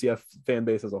for UCF fan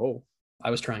base as a whole. I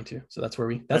was trying to, so that's where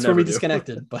we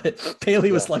disconnected, but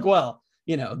Bailey was like, well,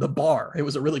 the bar, it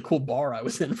was a really cool bar I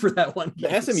was in for that one game.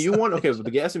 The SMU one. Okay. So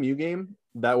the SMU game,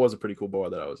 that was a pretty cool bar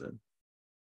that I was in.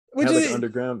 Which is like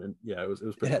underground, and it was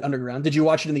pretty. It had cool. Underground. Did you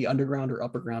watch it in the underground or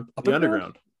upper ground? The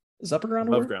underground. Is upper ground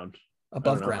above ground?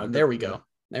 Above ground. There we go.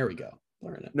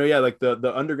 Learn it. No, yeah, like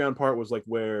the underground part was like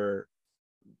where,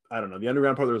 I don't know, the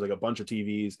underground part, there was like a bunch of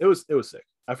TVs. It was sick.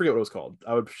 I forget what it was called.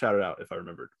 I would shout it out if I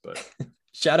remembered, but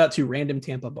shout out to Random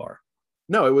Tampa Bar.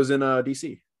 No, it was in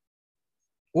DC.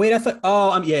 Wait, I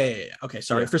thought. Yeah. Okay,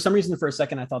 sorry. Yeah. For some reason, for a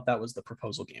second, I thought that was the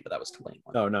proposal game, but that was Tulane.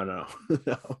 Oh, no.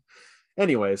 No.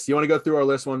 Anyways, you want to go through our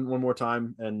list one more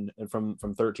time, and from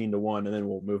 13 to 1, and then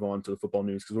we'll move on to the football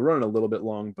news because we're running a little bit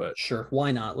long. But sure,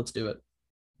 why not? Let's do it.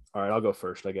 All right, I'll go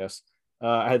first, I guess.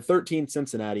 I had 13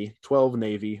 Cincinnati, 12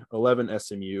 Navy, 11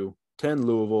 SMU, 10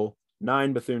 Louisville,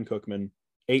 9 Bethune-Cookman,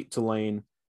 8 Tulane,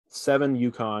 7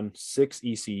 UConn, 6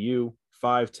 ECU,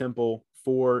 5 Temple,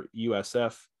 4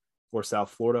 USF, or South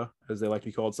Florida, as they like to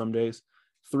be called some days,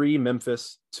 3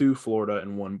 Memphis, 2 Florida,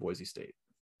 and 1 Boise State.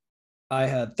 I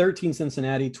had 13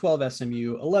 Cincinnati, 12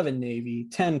 SMU, 11 Navy,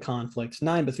 10 Conflict,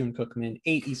 9 Bethune-Cookman,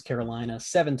 8 East Carolina,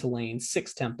 7 Tulane,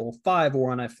 6 Temple, 5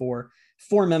 Illini, 4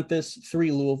 Memphis,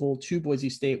 3 Louisville, 2 Boise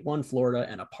State, 1 Florida,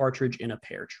 and a partridge in a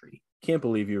pear tree. Can't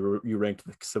believe you ranked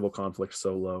the civil conflict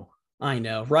so low. I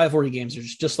know. Rivalry games are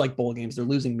just like bowl games. They're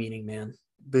losing meaning, man.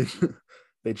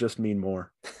 They just mean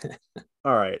more.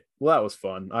 All right. Well, that was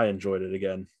fun. I enjoyed it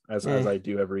again, as I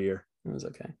do every year. It was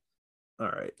okay. All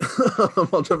right.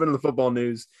 I'll jump into the football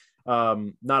news.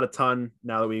 Not a ton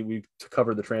now that we've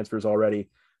covered the transfers already.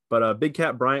 But Big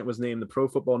Cat Bryant was named the Pro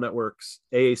Football Network's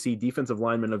AAC Defensive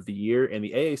Lineman of the Year and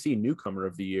the AAC Newcomer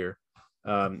of the Year.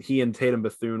 He and Tatum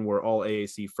Bethune were all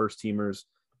AAC first teamers,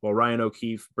 while Ryan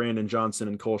O'Keefe, Brandon Johnson,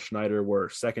 and Cole Schneider were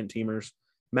second teamers.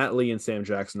 Matt Lee and Sam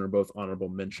Jackson were both honorable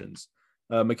mentions.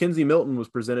 Mackenzie Milton was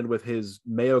presented with his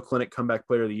Mayo Clinic Comeback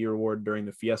Player of the Year award during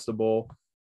the Fiesta Bowl,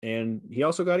 and he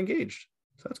also got engaged.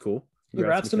 So that's cool.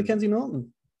 Congrats to Mackenzie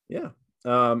Milton. Yeah.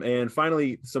 And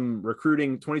finally, some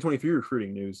 2023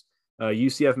 recruiting news.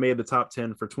 UCF made the top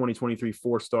 10 for 2023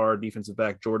 4-star defensive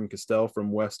back Jordan Castell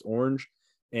from West Orange,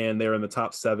 and they're in the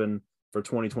top 7 for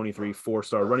 2023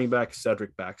 4-star running back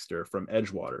Cedric Baxter from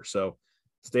Edgewater. So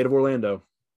state of Orlando,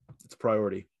 it's a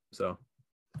priority. So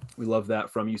we love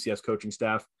that from UCF's coaching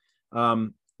staff.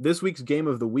 This week's game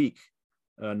of the week,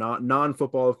 not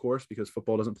non-football, of course, because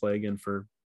football doesn't play again for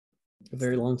a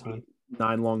very long time,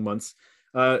 9 long months.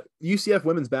 UCF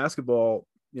women's basketball,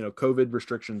 COVID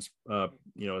restrictions,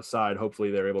 aside,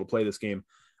 hopefully they're able to play this game.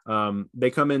 They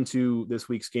come into this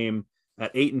week's game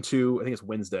at 8-2. I think it's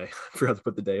Wednesday. I forgot to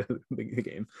put the day of the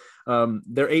game.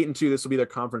 They're 8-2. This will be their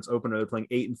conference opener. They're playing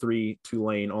 8-3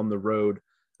 Tulane on the road.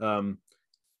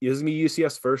 This is going to be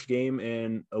UCF's first game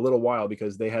in a little while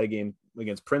because they had a game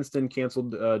against Princeton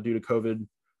canceled due to COVID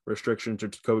restrictions or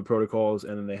COVID protocols,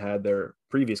 and then they had their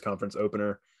previous conference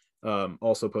opener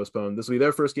also postponed. This will be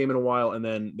their first game in a while, and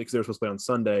then because they were supposed to play on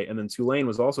Sunday, and then Tulane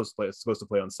was also supposed to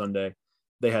play on Sunday.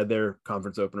 They had their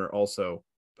conference opener also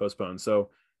postponed. So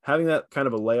having that kind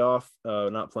of a layoff,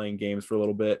 not playing games for a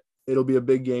little bit, it'll be a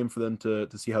big game for them to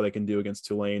see how they can do against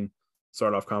Tulane,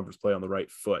 start off conference play on the right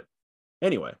foot.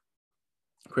 Anyway,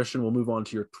 Christian, we'll move on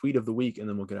to your tweet of the week, and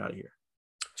then we'll get out of here.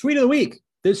 Tweet of the week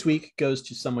this week goes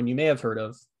to someone you may have heard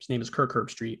of. His name is Kirk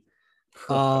Herbstreit.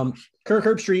 Kirk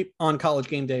Herbstreit on College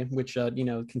Game Day, which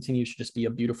continues to just be a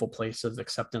beautiful place of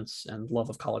acceptance and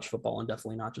love of college football, and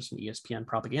definitely not just an ESPN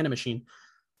propaganda machine.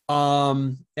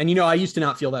 And I used to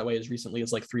not feel that way as recently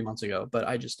as like 3 months ago, but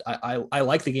I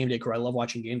like the Game Day crew. I love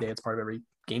watching Game Day. It's part of every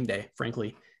game day,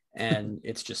 frankly. And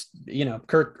it's just,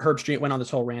 Kirk Herbstreit went on this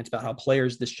whole rant about how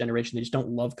players this generation, they just don't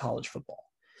love college football.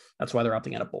 That's why they're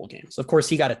opting out of bowl games. Of course,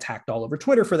 he got attacked all over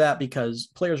Twitter for that because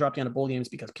players are opting out of bowl games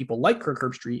because people like Kirk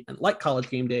Herbstreit and like College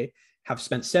Game Day have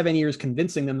spent 7 years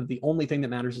convincing them that the only thing that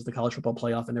matters is the college football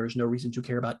playoff, and there is no reason to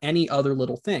care about any other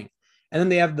little thing. And then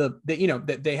they have the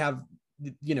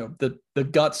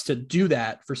guts to do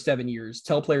that for 7 years,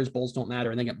 tell players bowls don't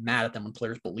matter, and then get mad at them when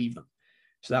players believe them.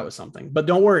 So that was something. But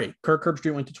don't worry, Kirk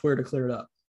Herbstreit went to Twitter to clear it up.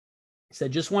 He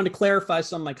said, just wanted to clarify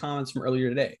some of my comments from earlier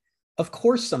today. Of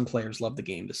course, some players love the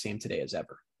game the same today as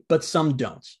ever, but some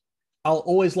don't. I'll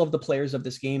always love the players of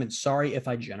this game, and sorry if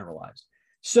I generalized.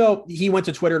 So he went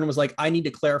to Twitter and was like, I need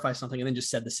to clarify something, and then just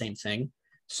said the same thing.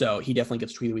 So he definitely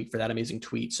gets tweet of the week for that amazing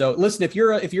tweet. So listen, if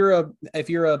you're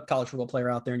a college football player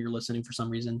out there and you're listening for some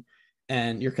reason,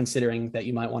 and you're considering that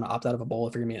you might want to opt out of a bowl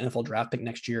if you're going to be an NFL draft pick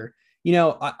next year,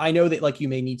 I know that you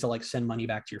may need to send money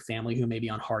back to your family who may be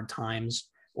on hard times,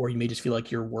 or you may just feel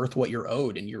like you're worth what you're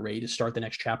owed and you're ready to start the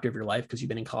next chapter of your life because you've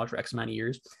been in college for X amount of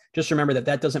years. Just remember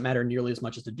that doesn't matter nearly as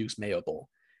much as the Duke's Mayo Bowl.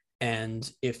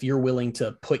 And if you're willing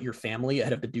to put your family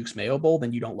ahead of the Duke's Mayo Bowl,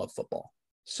 then you don't love football.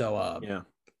 So,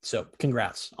 So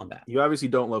congrats on that. You obviously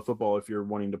don't love football if you're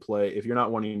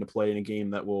not wanting to play in a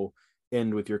game that will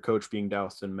end with your coach being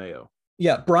doused in mayo.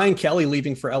 Yeah, Brian Kelly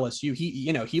leaving for LSU.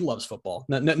 He loves football.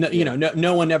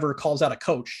 No one ever calls out a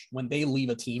coach when they leave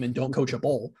a team and don't coach a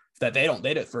bowl that they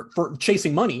for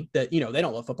chasing money that they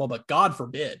don't love football. But God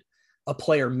forbid a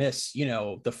player miss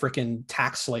the freaking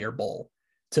Tax Slayer Bowl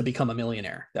to become a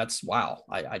millionaire. That's wow.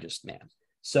 I just man.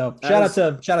 So shout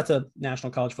out to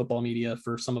National College Football Media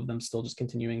for some of them still just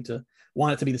continuing to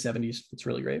want it to be the 70s. It's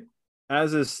really great.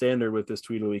 As is standard with this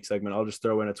tweet of the week segment, I'll just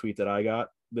throw in a tweet that I got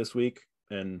this week.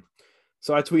 And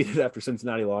so I tweeted after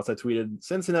Cincinnati lost, I tweeted,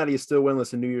 Cincinnati is still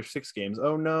winless in New Year's 6 games.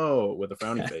 Oh no, with a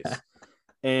frowny face.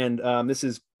 And this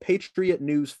is Patriot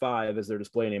News 5 as their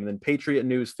display name. And then Patriot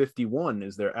News 51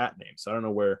 is their @ name. So I don't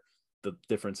know where the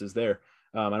difference is there.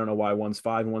 I don't know why one's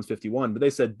 5 and one's 51, but they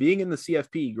said being in the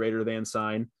CFP greater than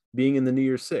sign being in the New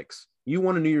Year's Six. You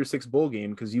won a New Year's Six bowl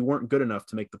game because you weren't good enough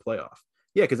to make the playoff.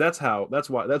 Yeah, because that's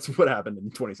what happened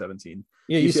in 2017.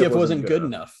 Yeah, UCF wasn't good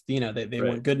enough. They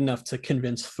weren't good enough to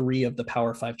convince 3 of the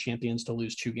Power 5 champions to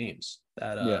lose 2 games.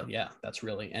 That's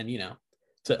really, and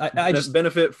so I just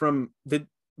benefit from the.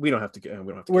 We're not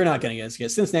going to get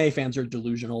Cincinnati fans are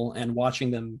delusional, and watching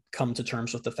them come to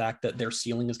terms with the fact that their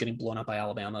ceiling is getting blown up by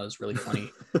Alabama is really funny.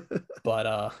 But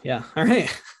all right.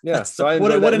 Yeah. So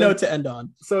what a note to end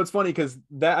on. So it's funny because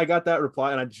I got that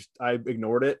reply and I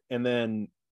ignored it. And then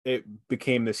it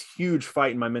became this huge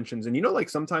fight in my mentions. And like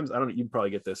sometimes, I don't know, you probably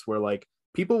get this where like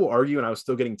people will argue and I was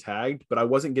still getting tagged, but I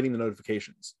wasn't getting the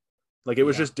notifications. Like it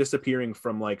was just disappearing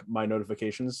from like my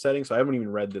notifications setting. So I haven't even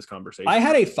read this conversation. I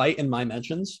had a fight in my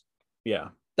mentions. Yeah.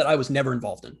 That I was never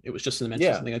involved in. It was just in the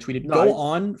mentions. Something I tweeted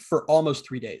on for almost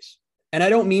 3 days. And I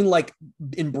don't mean like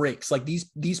in breaks. Like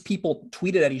these people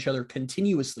tweeted at each other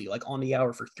continuously, like on the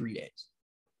hour for 3 days.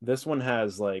 This one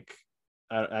has like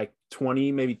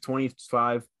 20, maybe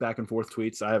 25 back and forth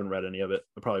tweets. I haven't read any of it.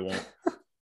 I probably won't.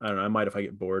 I don't know. I might if I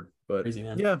get bored. But crazy,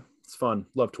 man. Yeah, it's fun.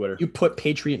 Love Twitter. You put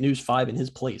Patriot News 5 in his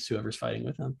place, whoever's fighting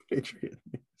with him. Patriot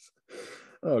News.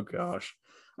 Oh gosh.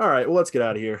 All right. Well, let's get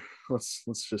out of here. Let's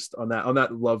just on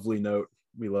that lovely note.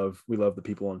 We love the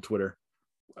people on Twitter.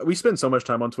 We spend so much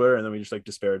time on Twitter, and then we just like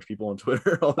disparage people on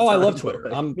Twitter. All the time. I love Twitter.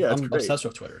 I'm obsessed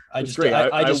with Twitter. I just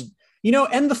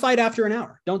end the fight after an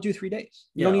hour. Don't do 3 days.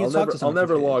 You don't need to talk to someone. I'll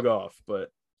never log off,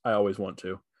 but I always want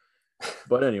to.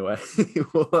 But anyway,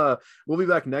 we'll be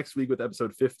back next week with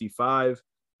episode 55.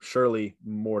 Surely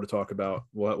more to talk about.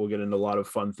 We'll get into a lot of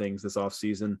fun things this off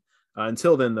season.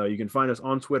 Until then, though, you can find us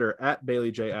on Twitter at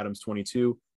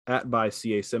BaileyJAdams22, @by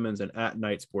Simmons, and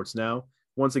 @NightSportsNow.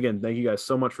 Once again, thank you guys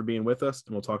so much for being with us,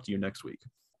 and we'll talk to you next week.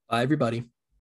 Bye, everybody.